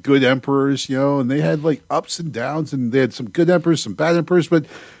 5 good emperors, and they had like ups and downs, and they had some good emperors, some bad emperors. But,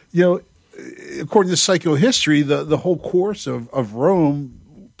 according to psychohistory, the whole course of Rome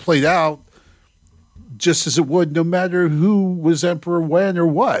played out just as it would, no matter who was emperor when or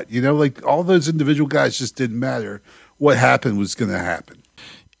what. Like all those individual guys just didn't matter what happened was going to happen.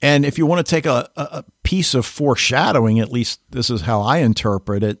 And if you want to take a piece of foreshadowing, at least this is how I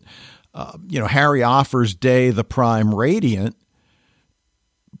interpret it, Harry offers Day the Prime Radiant,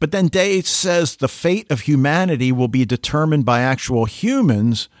 but then Day says the fate of humanity will be determined by actual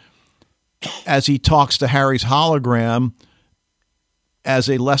humans as he talks to Harry's hologram as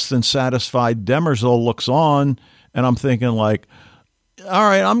a less than satisfied Demerzel looks on. And I'm thinking like, all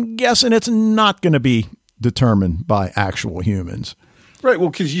right, I'm guessing it's not going to be determined by actual humans. Right. Well,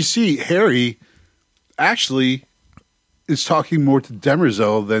 because you see Harry actually is talking more to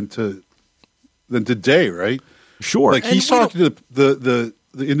Demerzel than to Day, right? Sure. Like he's talking to the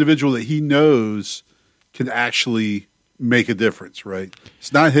individual that he knows can actually make a difference, right?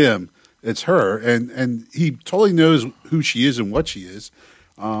 It's not him, it's her. And he totally knows who she is and what she is.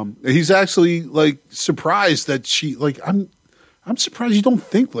 And he's actually like surprised that she like I'm surprised you don't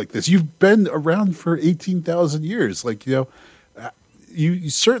think like this. You've been around for 18,000 years. Like, you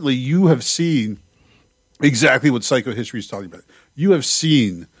certainly you have seen exactly what psychohistory is talking about. You have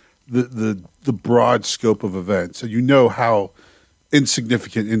seen the broad scope of events, and you know how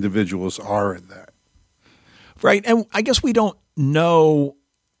insignificant individuals are in that. Right. And I guess we don't know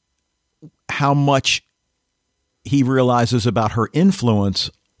how much he realizes about her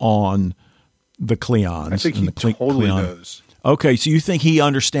influence on the Cleons. I think he totally knows. Okay, so you think he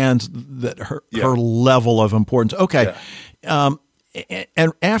understands that her level of importance. Okay. Yeah.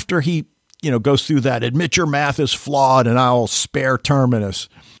 And after he, goes through that, admit your math is flawed and I'll spare Terminus.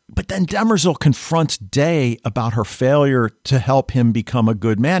 But then Demerzel confronts Day about her failure to help him become a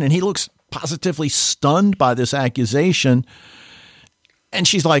good man. And he looks positively stunned by this accusation. And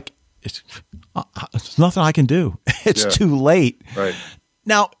she's like, it's nothing I can do. It's too late. Right.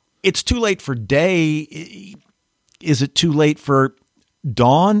 Now, it's too late for Day. Is it too late for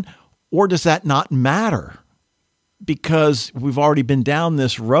Dawn? Or does that not matter? Because we've already been down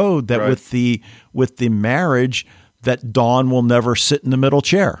this road that with the marriage that Dawn will never sit in the middle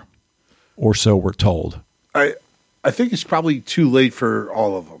chair, or so we're told. I think it's probably too late for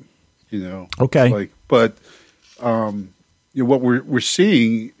all of them, Okay. But what we're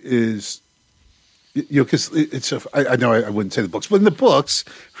seeing is, because I know I wouldn't say the books, but in the books,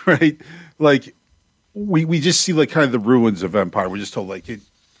 right? Like we just see like kind of the ruins of Empire. We're just told like it.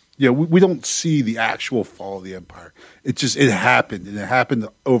 We don't see the actual fall of the Empire. It happened, and it happened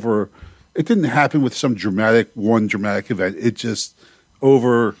over. It didn't happen with some dramatic event. It just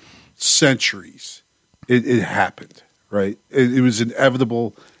over centuries. It happened, right? It was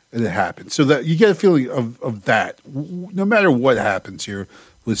inevitable, and it happened. So that you get a feeling of that. No matter what happens here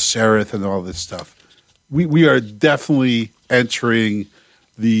with Sereth and all this stuff, we are definitely entering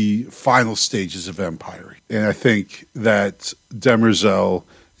the final stages of Empire, and I think that Demerzel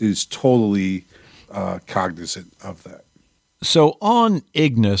is totally cognizant of that. So on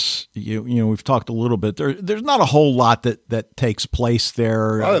Ignis, we've talked a little bit. There's not a whole lot that takes place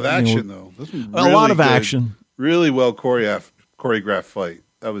there. A lot of action, though. Really a lot of action. Really well choreographed fight.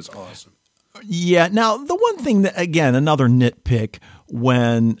 That was awesome. Yeah. Now, the one thing that, again, another nitpick,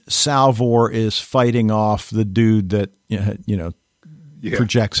 when Salvor is fighting off the dude that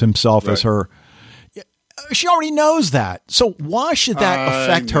projects himself as her. She already knows that. So why should that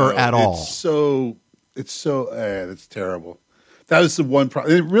affect her at all? It's terrible. That was the one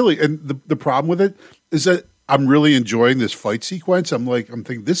problem. The problem with it is that I'm really enjoying this fight sequence. I'm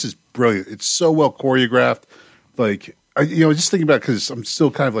thinking this is brilliant. It's so well choreographed. Like, just thinking about it because I'm still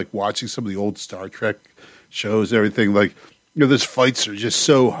kind of like watching some of the old Star Trek shows and everything. Like, those fights are just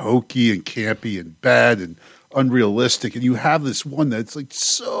so hokey and campy and bad and unrealistic, and you have this one that's like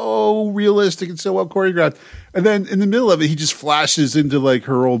so realistic and so well choreographed, and then in the middle of it he just flashes into like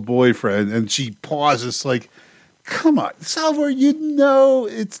her old boyfriend, and she pauses like, come on, Salvor,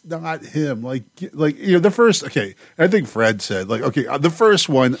 it's not him. The first, okay, I think Fred said the first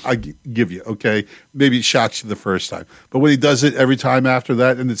one I give you, okay, maybe it shocks you the first time, but when he does it every time after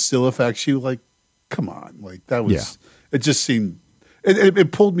that and it still affects you, like, come on, like that was it just seemed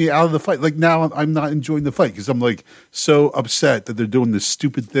It pulled me out of the fight. Like now I'm not enjoying the fight because I'm like so upset that they're doing this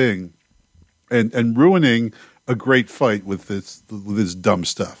stupid thing and ruining a great fight with this dumb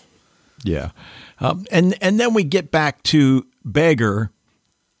stuff. Yeah. And then we get back to Beggar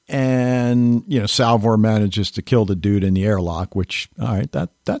and, Salvor manages to kill the dude in the airlock, which, all right,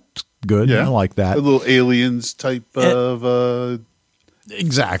 that's good. Yeah. I like that. A little aliens type of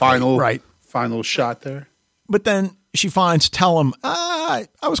exactly final shot there. But then she finds Tellum, I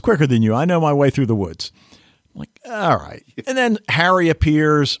was quicker than you. I know my way through the woods. I'm like, all right. And then Harry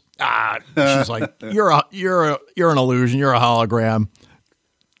appears. She's like, you're an illusion. You're a hologram.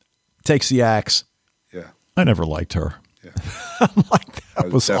 Takes the axe. Yeah. I never liked her. Yeah. I'm like,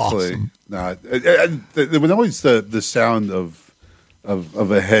 that was definitely awesome. not. There was always the sound of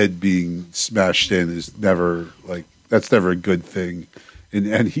a head being smashed in is never like that's never a good thing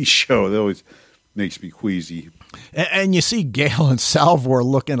in any show. It always makes me queasy. And you see Gale and Salvor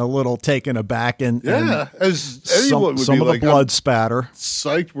looking a little taken aback, and as anyone would some be of like, the blood spatter.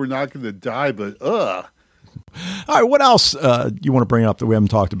 Psyched, we're not going to die, but All right, what else you want to bring up that we haven't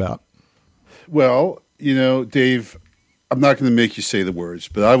talked about? Well, Dave, I'm not going to make you say the words,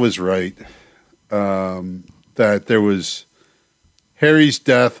 but I was right that there was Harry's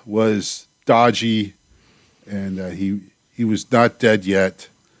death was dodgy, and he was not dead yet,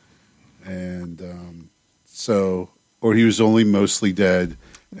 and or he was only mostly dead,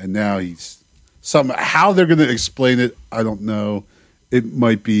 and now he's how they're going to explain it, I don't know. It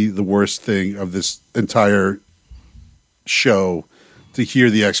might be the worst thing of this entire show to hear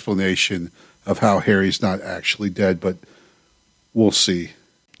the explanation of how Harry's not actually dead, but we'll see.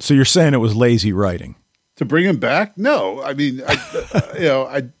 So you're saying it was lazy writing to bring him back? No, I mean,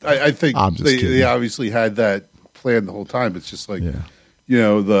 I think they obviously had that planned the whole time. It's just like,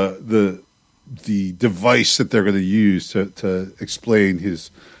 the device that they're going to use to explain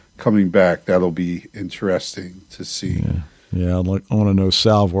his coming back. That'll be interesting to see. Yeah, I want to know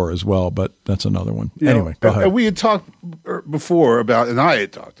Salvor as well, but that's another one. Anyway, go ahead. And we had talked before about, and I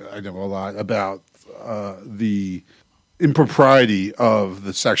had talked, I know a lot about the impropriety of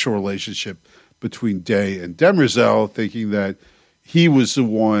the sexual relationship between Day and Demerzel, thinking that he was the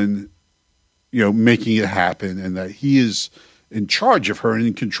one, making it happen, and that he is in charge of her and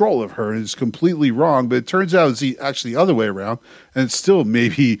in control of her, and it's completely wrong. But it turns out it's actually the other way around, and it's still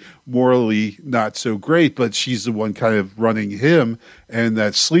maybe morally not so great, but she's the one kind of running him, and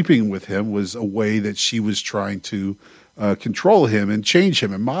that sleeping with him was a way that she was trying to control him and change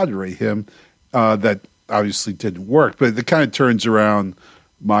him and moderate him. That obviously didn't work, but it kind of turns around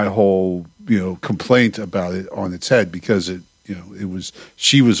my whole complaint about it on its head, because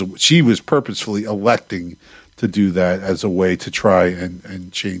she was purposefully electing to do that as a way to try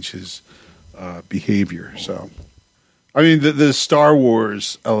and change his behavior. So, I mean, the Star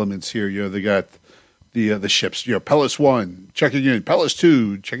Wars elements here, they got the ships, Pellis 1 checking in, Pellis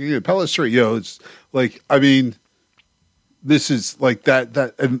 2 checking in, Pellis 3, it's like, I mean, this is like that,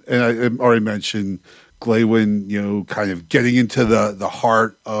 and I already mentioned Glaywin, kind of getting into the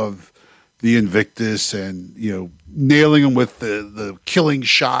heart of the Invictus and, nailing him with the killing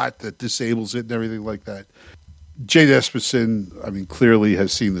shot that disables it and everything like that. Jade Espenson, I mean, clearly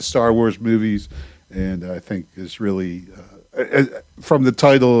has seen the Star Wars movies, and I think is really, from the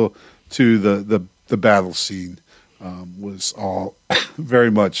title to the battle scene, was all very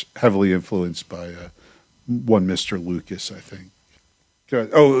much heavily influenced by one Mr. Lucas, I think.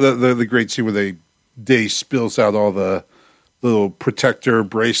 Oh, the great scene where Day spills out all the little protector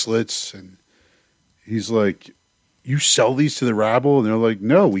bracelets, and he's like, "You sell these to the rabble?" And they're like,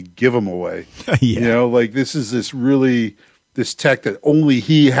 "No, we give them away." Like this is this tech that only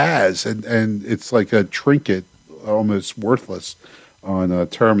he has, and it's like a trinket, almost worthless on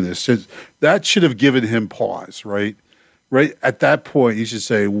Terminus. That should have given him pause, right? Right at that point, you should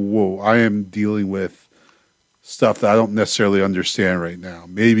say, "Whoa, I am dealing with stuff that I don't necessarily understand right now.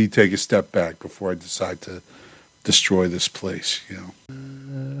 Maybe take a step back before I decide to destroy this place."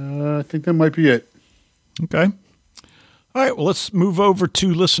 I think that might be it. Okay. All right, well, let's move over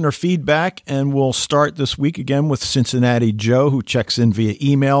to listener feedback, and we'll start this week again with Cincinnati Joe, who checks in via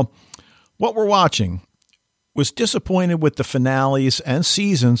email. What we're watching: was disappointed with the finales and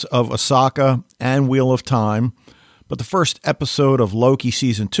seasons of Ahsoka and Wheel of Time, but the first episode of Loki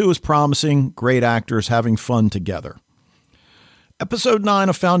Season 2 is promising, great actors having fun together. Episode 9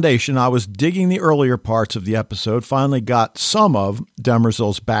 of Foundation, I was digging the earlier parts of the episode, finally got some of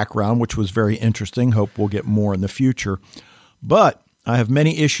Demerzel's background, which was very interesting. Hope we'll get more in the future. But I have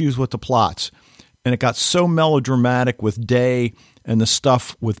many issues with the plots, and it got so melodramatic with Day and the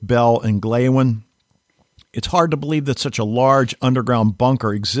stuff with Bell and Glaywin. It's hard to believe that such a large underground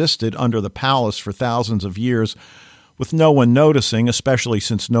bunker existed under the palace for thousands of years with no one noticing, especially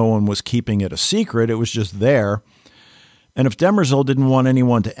since no one was keeping it a secret. It was just there. And if Demerzel didn't want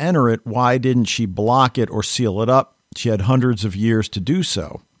anyone to enter it, why didn't she block it or seal it up? She had hundreds of years to do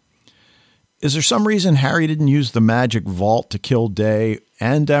so. Is there some reason Harry didn't use the magic vault to kill Day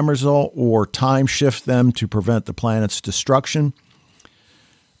and Demerzel, or time shift them to prevent the planet's destruction?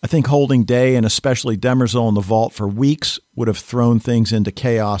 I think holding Day and especially Demerzel in the vault for weeks would have thrown things into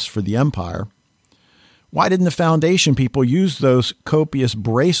chaos for the Empire. Why didn't the Foundation people use those copious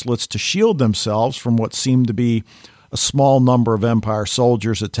bracelets to shield themselves from what seemed to be a small number of Empire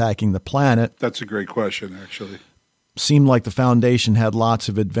soldiers attacking the planet. That's a great question, actually. Seemed like the Foundation had lots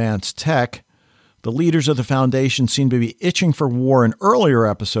of advanced tech. The leaders of the Foundation seemed to be itching for war in earlier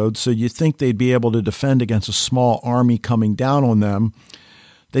episodes, so you'd think they'd be able to defend against a small army coming down on them.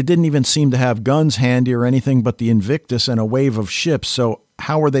 They didn't even seem to have guns handy or anything but the Invictus and a wave of ships, so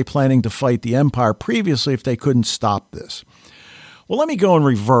how were they planning to fight the Empire previously if they couldn't stop this? Well, let me go in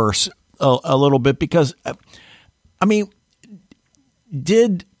reverse a little bit because, I mean,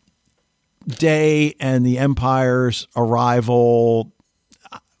 did Day and the Empire's arrival,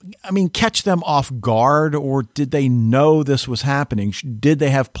 I mean, catch them off guard, or did they know this was happening? Did they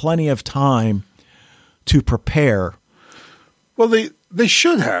have plenty of time to prepare? Well, they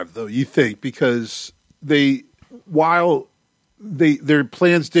should have, though, you think, because while their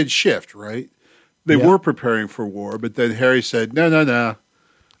plans did shift, right? They were preparing for war, but then Harry said, no.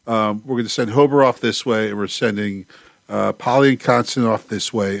 We're going to send Hober off this way, and we're sending Polly and Constant off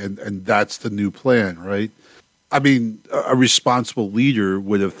this way, and that's the new plan, right? I mean, a responsible leader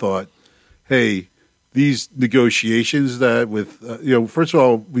would have thought, hey, these negotiations that with, first of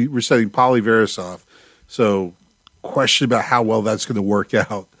all, we're sending Polyvarus off. So question about how well that's going to work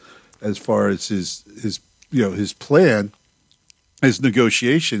out as far as his plan, his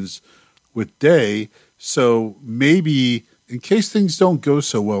negotiations with Day. So maybe in case things don't go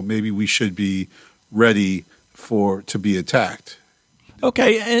so well, maybe we should be ready to be attacked.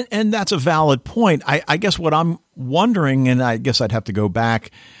 Okay, and that's a valid point. I guess what I'm wondering, and I guess I'd have to go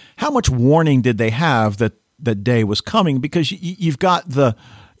back, how much warning did they have that Day was coming? Because you've got the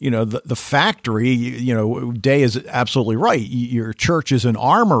factory. Day is absolutely right. Your church is an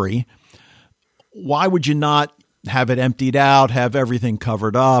armory. Why would you not have it emptied out, have everything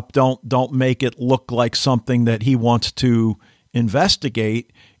covered up? Don't make it look like something that he wants to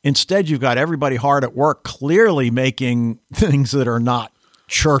investigate. Instead, you've got everybody hard at work, clearly making things that are not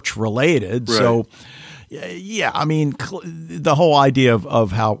church related. Right. So, yeah, I mean, the whole idea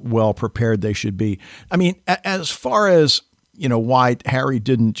of how well prepared they should be. I mean, as far as, why Harry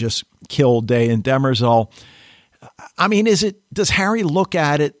didn't just kill Day and Demerzel, I mean, does Harry look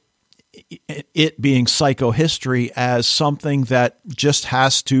at it being psychohistory as something that just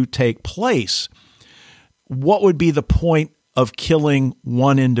has to take place? What would be the point of killing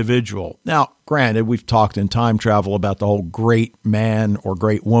one individual? Now, granted, we've talked in time travel about the whole great man or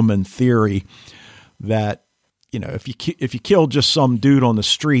great woman theory that, if you kill just some dude on the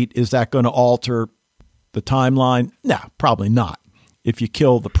street, is that going to alter the timeline? No, probably not. If you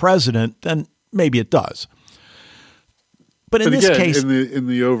kill the president, then maybe it does. But in this case, in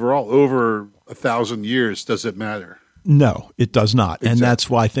the overall, over 1,000 years, does it matter? No, it does not. Exactly. And that's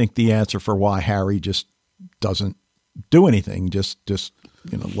why I think the answer for why Harry just doesn't do anything, just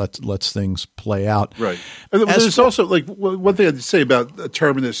lets things play out. Right. And there's also one thing I'd say about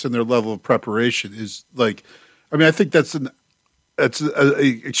Terminus and their level of preparation is I think that's an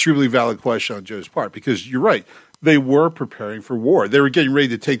extremely valid question on Joe's part, because you're right. They were preparing for war. They were getting ready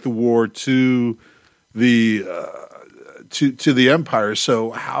to take the war to the Empire.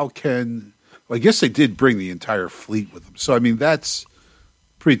 So I guess they did bring the entire fleet with them. So I mean, that's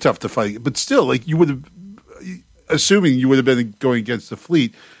pretty tough to fight. But still, you would have, assuming you would have been going against the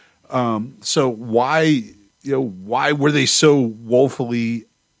fleet. So why were they so woefully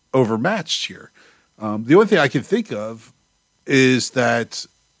overmatched here? The only thing I can think of is that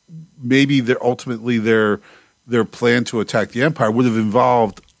maybe their plan to attack the Empire would have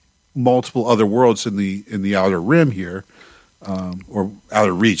involved multiple other worlds in the Outer Rim here, or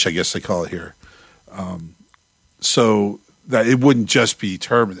Outer Reach, I guess they call it here. So that it wouldn't just be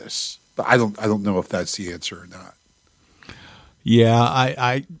Terminus. But I don't know if that's the answer or not. Yeah,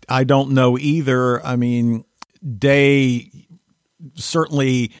 I don't know either. I mean, Day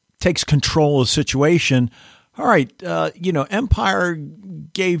certainly takes control of the situation. All right, Empire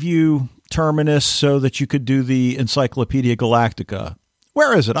gave you Terminus so that you could do the Encyclopedia Galactica.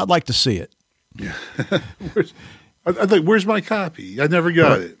 Where is it? I'd like to see it. Yeah. Where's my copy? I never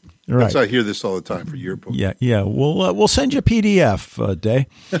got it. Right. I hear this all the time for your book. Yeah. We'll send you a PDF, Day.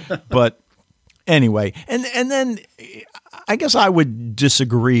 But anyway, and then I guess I would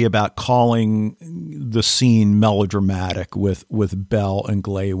disagree about calling the scene melodramatic with Bell and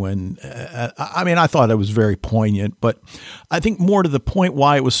Glaywin. I mean, I thought it was very poignant, but I think more to the point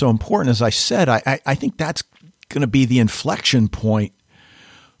why it was so important, as I said, I think that's going to be the inflection point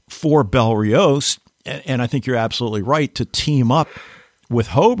for Bel Rios. And I think you're absolutely right to team up with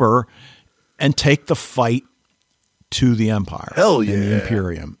Hober and take the fight to the Empire. Hell yeah. And the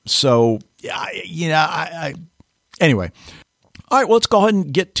Imperium. So, anyway. All right, well, let's go ahead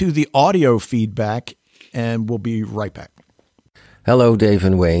and get to the audio feedback. and we'll be right back. Hello, Dave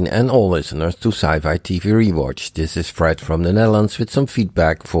and Wayne, and all listeners to Sci-Fi TV Rewatch. This is Fred from the Netherlands with some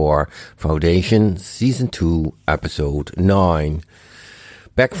feedback for Foundation Season 2, Episode 9.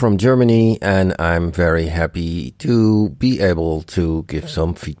 Back from Germany, and I'm very happy to be able to give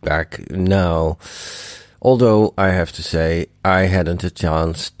some feedback now. Although I have to say, I hadn't a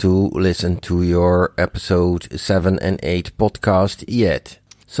chance to listen to your Episode 7 and 8 podcast yet.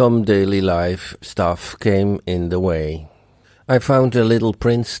 Some daily life stuff came in the way. I found the Little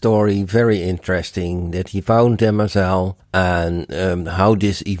Prince story very interesting, that he found Demoiselle and how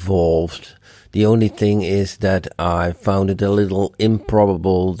this evolved. The only thing is that I found it a little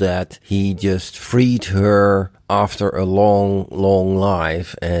improbable that he just freed her after a long, long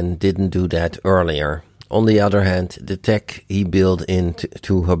life and didn't do that earlier. On the other hand, the tech he built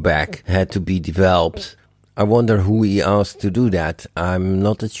into her back had to be developed. I wonder who he asked to do that. I'm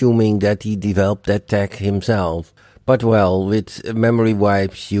not assuming that he developed that tech himself. But well, with memory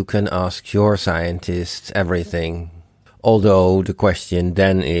wipes you can ask your scientists everything. Although the question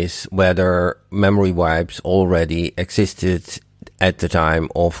then is whether memory wipes already existed at the time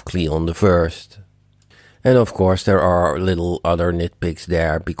of Cleon I. And of course there are little other nitpicks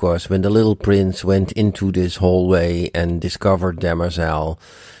there, because when the little prince went into this hallway and discovered Demoiselle,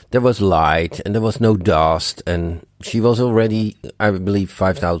 there was light and there was no dust, and she was already, I believe,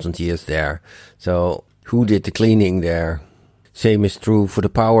 5,000 years there. So who did the cleaning there? Same is true for the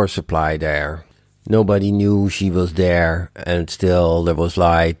power supply there. Nobody knew she was there, and still there was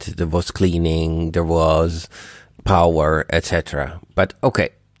light, there was cleaning, there was power, etc. But okay,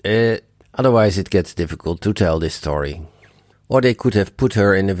 otherwise it gets difficult to tell this story. Or they could have put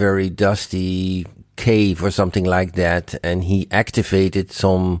her in a very dusty cave or something like that, and he activated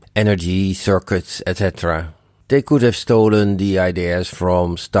some energy circuits, etc. They could have stolen the ideas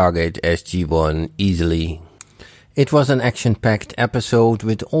from Stargate SG-1 easily. It was an action-packed episode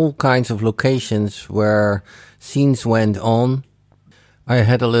with all kinds of locations where scenes went on. I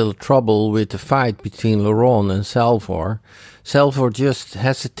had a little trouble with the fight between Laurent and Salvor. Salvor just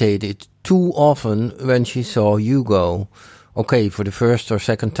hesitated too often when she saw Hugo. Okay, for the first or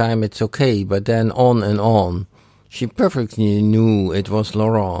second time it's okay, but then on and on. She perfectly knew it was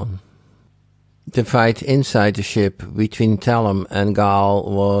Laurent. The fight inside the ship between Talum and Gal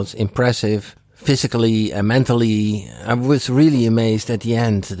was impressive, physically and mentally. I was really amazed at the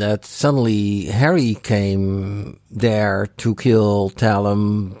end that suddenly Harry came there to kill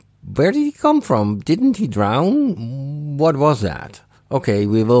Talum. Where did he come from? Didn't he drown? What was that? Okay,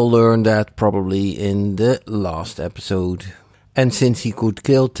 we will learn that probably in the last episode. And since he could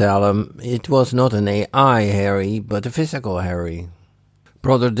kill Talum, it was not an AI Harry, but a physical Harry.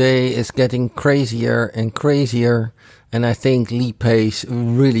 Brother Day is getting crazier and crazier, and I think Lee Pace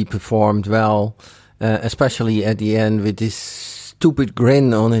really performed well, especially at the end with this stupid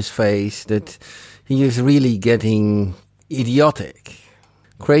grin on his face that he is really getting idiotic.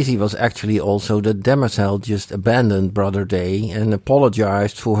 Crazy was actually also that Demoiselle just abandoned Brother Day and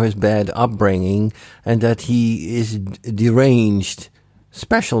apologized for his bad upbringing and that he is deranged.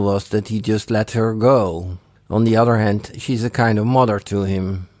 Special was that he just let her go. On the other hand, she's a kind of mother to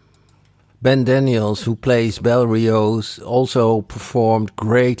him. Ben Daniels, who plays Bel Rios, also performed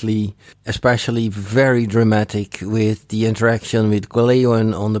greatly, especially very dramatic with the interaction with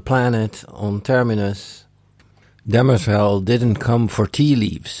Galeon on the planet on Terminus. Demoiselle didn't come for tea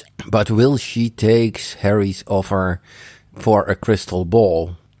leaves, but will she takes Harry's offer for a crystal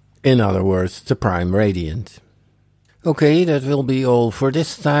ball. In other words, the Prime Radiant. Okay, that will be all for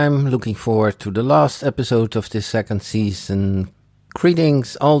this time. Looking forward to the last episode of this second season.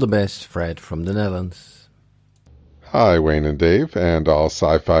 Greetings, all the best, Fred from the Netherlands. Hi, Wayne and Dave, and all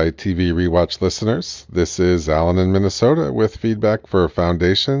Sci-Fi TV Rewatch listeners. This is Alan in Minnesota with feedback for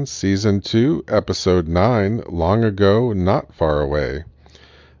Foundation Season 2, Episode 9, Long Ago, Not Far Away.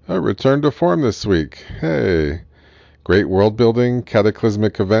 A return to form this week. Hey! Great world building,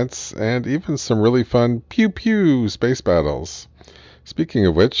 cataclysmic events, and even some really fun pew-pew space battles. Speaking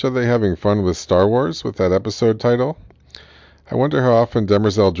of which, are they having fun with Star Wars with that episode title? I wonder how often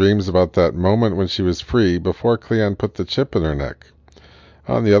Demoiselle dreams about that moment when she was free before Cleon put the chip in her neck.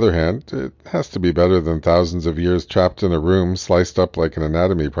 On the other hand, it has to be better than thousands of years trapped in a room sliced up like an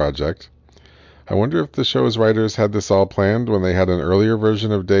anatomy project. I wonder if the show's writers had this all planned when they had an earlier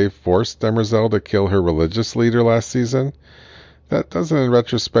version of Dave force Demoiselle to kill her religious leader last season. That doesn't, in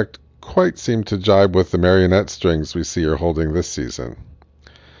retrospect, quite seem to jibe with the marionette strings we see her holding this season.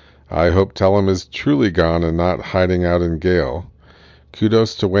 I hope Tellum is truly gone and not hiding out in Gale.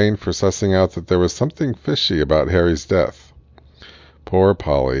 Kudos to Wayne for sussing out that there was something fishy about Harry's death. Poor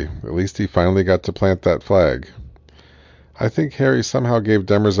Polly. At least he finally got to plant that flag. I think Harry somehow gave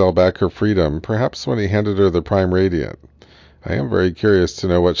Demerzel back her freedom, perhaps when he handed her the Prime Radiant. I am very curious to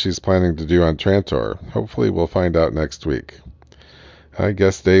know what she's planning to do on Trantor. Hopefully we'll find out next week. I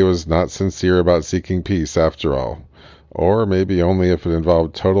guess Day was not sincere about seeking peace after all. Or maybe only if it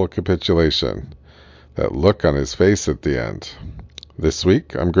involved total capitulation. That look on his face at the end. This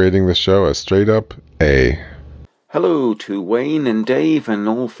week, I'm grading the show a straight-up A. Hello to Wayne and Dave and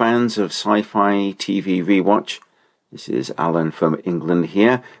all fans of Sci-Fi TV Rewatch. This is Alan from England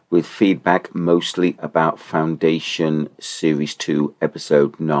here with feedback mostly about Foundation Series 2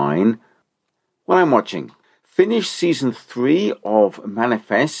 Episode 9. What I'm watching. Finished Season 3 of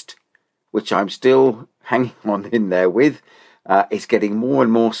Manifest, which I'm still hanging on in there with. It's getting more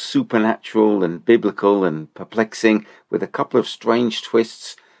and more supernatural and biblical and perplexing with a couple of strange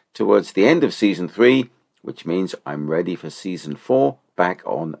twists towards the end of Season 3, which means I'm ready for Season 4 back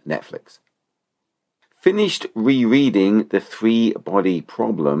on Netflix. Finished rereading The Three-Body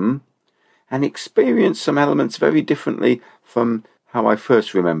Problem and experienced some elements very differently from how I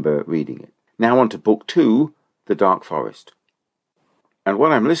first remember reading it. Now on to Book 2, The Dark Forest. And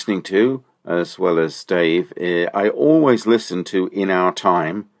what I'm listening to, as well as Dave, I always listen to In Our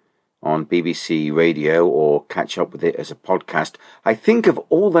Time on BBC Radio or catch up with it as a podcast. I think of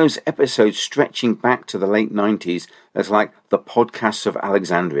all those episodes stretching back to the late 90s as like the podcasts of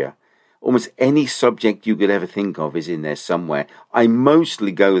Alexandria. Almost any subject you could ever think of is in there somewhere. I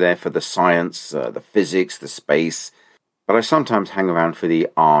mostly go there for the science, the physics, the space, but I sometimes hang around for the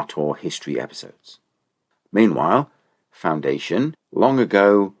art or history episodes. Meanwhile, Foundation, Long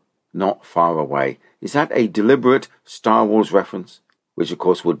Ago, Not Far Away. Is that a deliberate Star Wars reference? Which of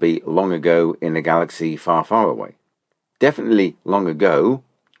course would be long ago in a galaxy far, far away. Definitely long ago,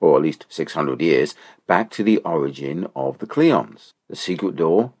 or at least 600 years, back to the origin of the Cleons. The secret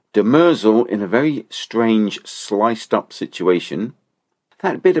door, Demerzel in a very strange sliced-up situation.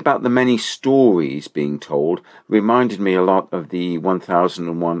 That bit about the many stories being told reminded me a lot of the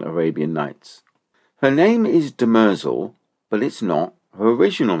 1001 Arabian Nights. Her name is Demerzel, but it's not her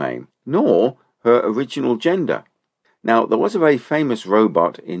original name, nor her original gender. Now, there was a very famous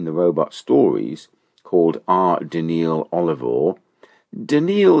robot in the robot stories called R. Daniil Olivor.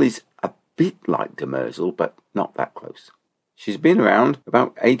 Daniil is a bit like Demerzel, but not that close. She's been around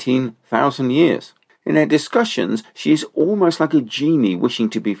about 18,000 years. In her discussions, she is almost like a genie wishing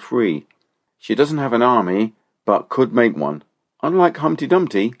to be free. She doesn't have an army, but could make one. Unlike Humpty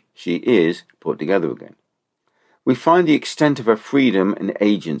Dumpty, she is put together again. We find the extent of her freedom and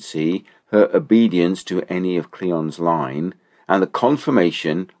agency, her obedience to any of Cleon's line, and the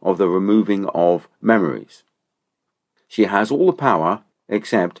confirmation of the removing of memories. She has all the power,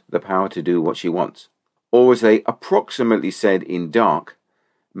 except the power to do what she wants. Or as they approximately said in Dark,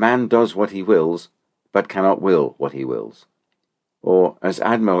 man does what he wills, but cannot will what he wills. Or as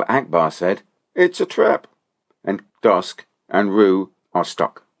Admiral Akbar said, it's a trap, and Dusk and Rue are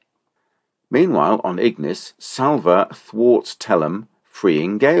stuck. Meanwhile, on Ignis, Salva thwarts Tellum,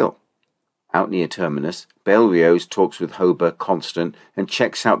 freeing Gale. Out near Terminus, Belriose talks with Hober Constant and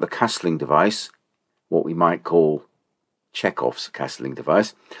checks out the castling device, what we might call Chekhov's castling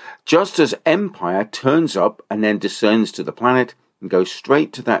device, just as Empire turns up and then descends to the planet and goes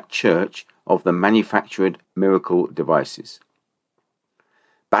straight to that church of the manufactured miracle devices.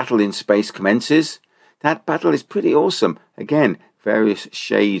 Battle in space commences. That battle is pretty awesome. Again, various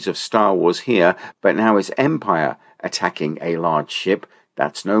shades of Star Wars here, but now it's Empire attacking a large ship.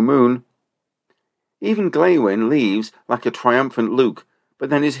 That's no moon. Even Glaywin leaves like a triumphant Luke,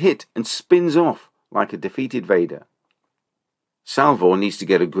 but then is hit and spins off like a defeated Vader. Salvor needs to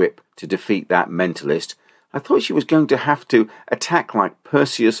get a grip to defeat that mentalist. I thought she was going to have to attack like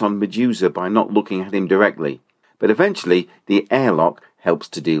Perseus on Medusa by not looking at him directly, but eventually the airlock helps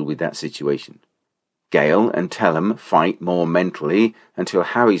to deal with that situation. Gale and Tellum fight more mentally until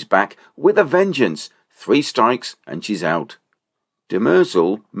Harry's back with a vengeance. 3 strikes and she's out.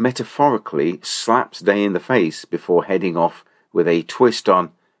 Demerzel metaphorically slaps Day in the face before heading off with a twist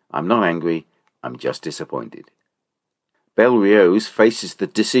on, I'm not angry, I'm just disappointed. Belriose faces the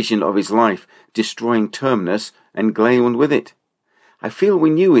decision of his life, destroying Terminus and Glaywin with it. I feel we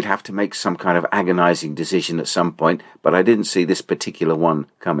knew he'd have to make some kind of agonizing decision at some point, but I didn't see this particular one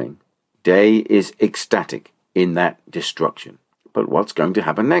coming. Day is ecstatic in that destruction. But what's going to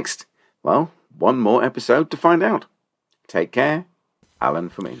happen next? Well, one more episode to find out. Take care. Alan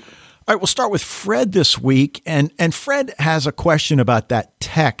from England. All right, we'll start with Fred this week. And Fred has a question about that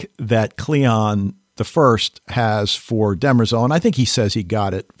tech that Cleon the First has for Demerzel. And I think he says he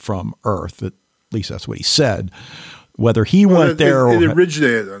got it from Earth. At least that's what he said. whether he went there it or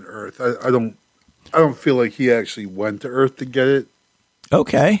originated on Earth. I don't feel like he actually went to Earth to get it.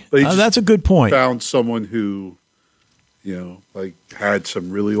 Okay, But he just that's a good point. Found someone who, like had some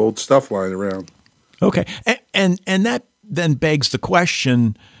really old stuff lying around. Okay, and that then begs the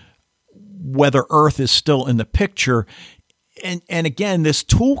question whether Earth is still in the picture. And again, this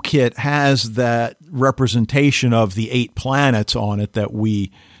toolkit has that representation of the 8 planets on it that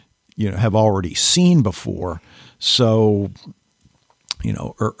we, have already seen before. So,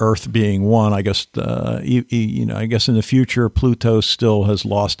 Earth being one, I guess, I guess in the future, Pluto still has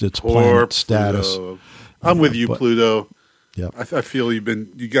lost its planet status. I'm with you, but, Pluto. Yeah, I feel you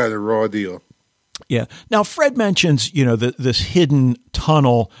got a raw deal. Yeah. Now, Fred mentions, this hidden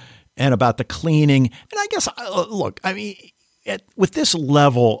tunnel and about the cleaning. And I guess, look, I mean, with this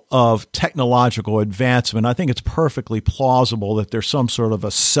level of technological advancement, I think it's perfectly plausible that there's some sort of a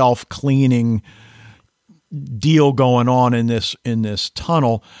self-cleaning deal going on in this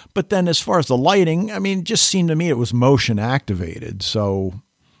tunnel. But then as far as the lighting, I mean, it just seemed to me it was motion activated. So,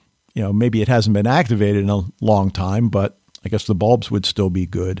 maybe it hasn't been activated in a long time, but I guess the bulbs would still be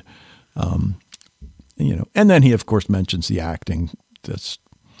good. And then he, of course, mentions the acting. That's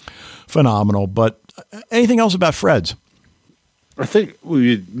phenomenal. But anything else about Fred's? I think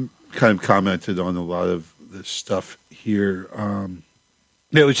we kind of commented on a lot of this stuff here.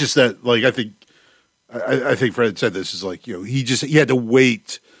 It was just that, like, I think Fred said this is like, he had to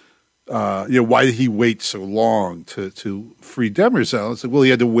wait. Why did he wait so long to free Demerzel? It's like, well, he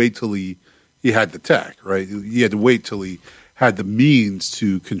had to wait till he had the tech, right? He had to wait till he had the means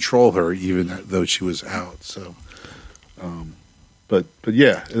to control her, even though she was out. So, but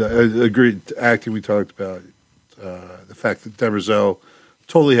yeah, I agree. Acting, we talked about the fact that Demerzel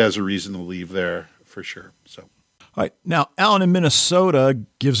totally has a reason to leave there for sure. So, all right, now Alan in Minnesota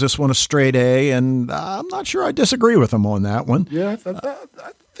gives this one a straight A, and I'm not sure I disagree with him on that one. Yeah, I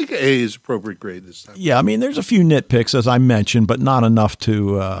think A is appropriate grade this time. Yeah, I mean, there's a few nitpicks as I mentioned, but not enough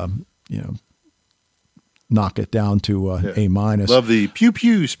to knock it down to A minus. Love the pew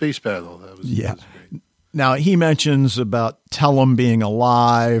pew space battle. That was great. Now he mentions about Tellum being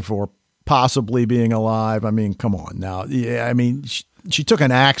alive or possibly being alive. I mean, come on now. Yeah, I mean, she took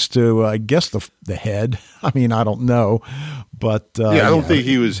an axe to, I guess, the head. I mean, I don't know, but I don't think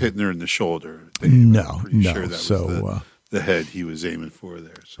he was hitting her in the shoulder. No. Sure that was the head he was aiming for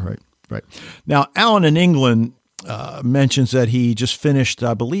there. So. Right. Now, Alan in England mentions that he just finished,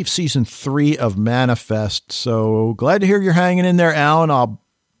 I believe, season 3 of Manifest. So glad to hear you're hanging in there, Alan.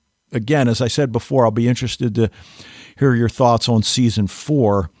 Again, as I said before, I'll be interested to hear your thoughts on season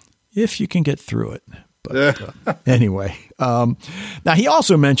 4 if you can get through it. But anyway, now he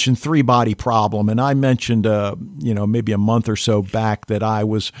also mentioned 3-body problem, and I mentioned, maybe a month or so back that I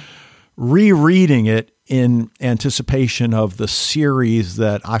was rereading it in anticipation of the series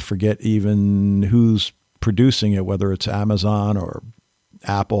that I forget even who's producing it, whether it's Amazon or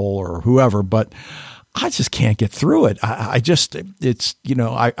Apple or whoever, but I just can't get through it. I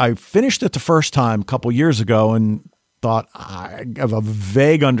finished it the first time a couple years ago and thought I have a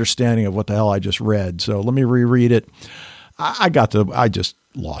vague understanding of what the hell I just read. So let me reread it. I just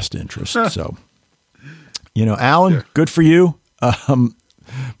lost interest. So, Alan, good for you.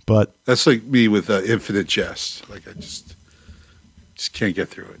 But that's like me with Infinite Jest. Like I just can't get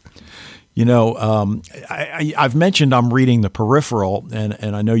through it. I've mentioned I'm reading The Peripheral,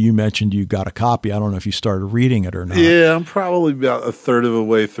 and I know you mentioned you got a copy. I don't know if you started reading it or not. Yeah, I'm probably about a third of the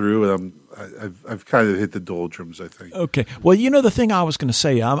way through, and I've kind of hit the doldrums, I think. Okay. Well, the thing I was going to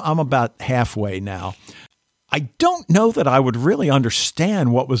say, I'm about halfway now. I don't know that I would really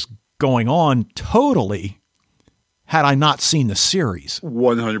understand what was going on totally had I not seen the series.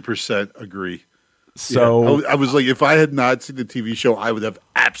 100% agree. So I was like, if I had not seen the TV show, I would have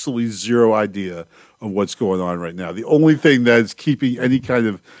absolutely zero idea of what's going on right now. The only thing that's keeping any kind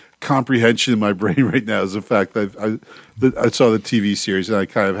of comprehension in my brain right now is the fact that I saw the TV series and I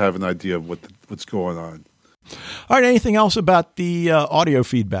kind of have an idea of what's going on. All right. Anything else about the audio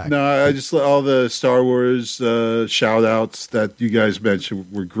feedback? No, I just all the Star Wars shout outs that you guys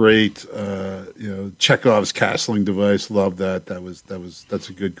mentioned were great. Chekhov's castling device. Love that. That's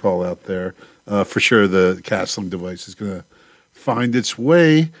a good call out there. For sure, the castling device is going to find its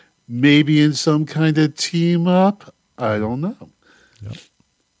way, maybe in some kind of team up. I don't know. Yep.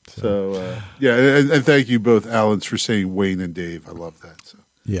 So and thank you both, Allens, for saying Wayne and Dave. I love that. So.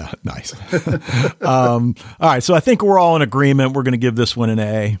 Yeah, nice. All right, so I think we're all in agreement. We're going to give this one an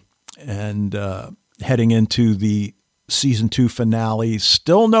A, and heading into the season 2 finale.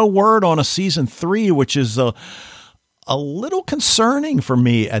 Still no word on a season 3, which is a little concerning for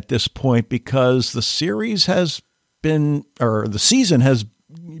me at this point because the series has the season has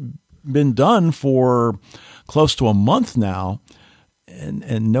been done for close to a month now,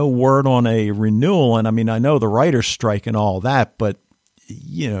 and no word on a renewal. And I mean, I know the writer's strike and all that, but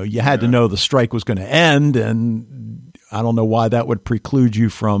you had to know the strike was going to end, and I don't know why that would preclude you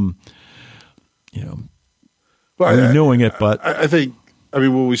from, renewing it. But I think,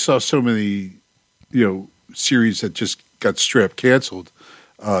 when we saw so many, series that just got canceled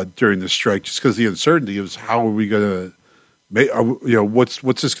during the strike, just because the uncertainty was how are we going to make,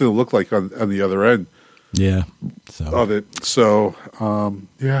 what's this going to look like on the other end? Yeah. Of it. So,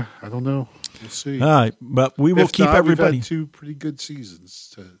 I don't know. We'll see. All right, but we will keep everybody. We've had 2 pretty good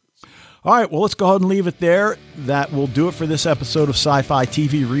seasons. All right, well, let's go ahead and leave it there. That will do it for this episode of Sci-Fi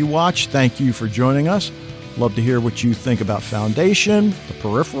TV Rewatch. Thank you for joining us. Love to hear what you think about Foundation, The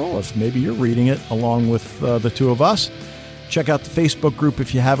Peripheral, if maybe you're reading it along with the two of us. Check out the Facebook group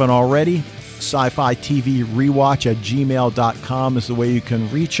if you haven't already. Sci-Fi TV Rewatch at gmail.com is the way you can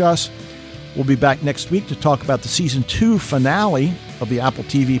reach us. We'll be back next week to talk about the Season 2 finale of the Apple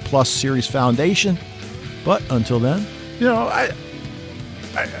TV Plus series Foundation. But until then...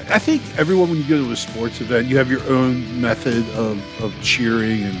 I think everyone, when you go to a sports event, you have your own method of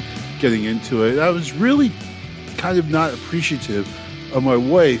cheering and getting into it. I was really kind of not appreciative of my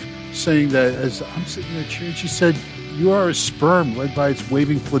wife saying that as I'm sitting there cheering. She said, "You are a sperm led by its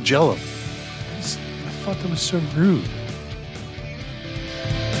waving flagellum." I thought that was so rude.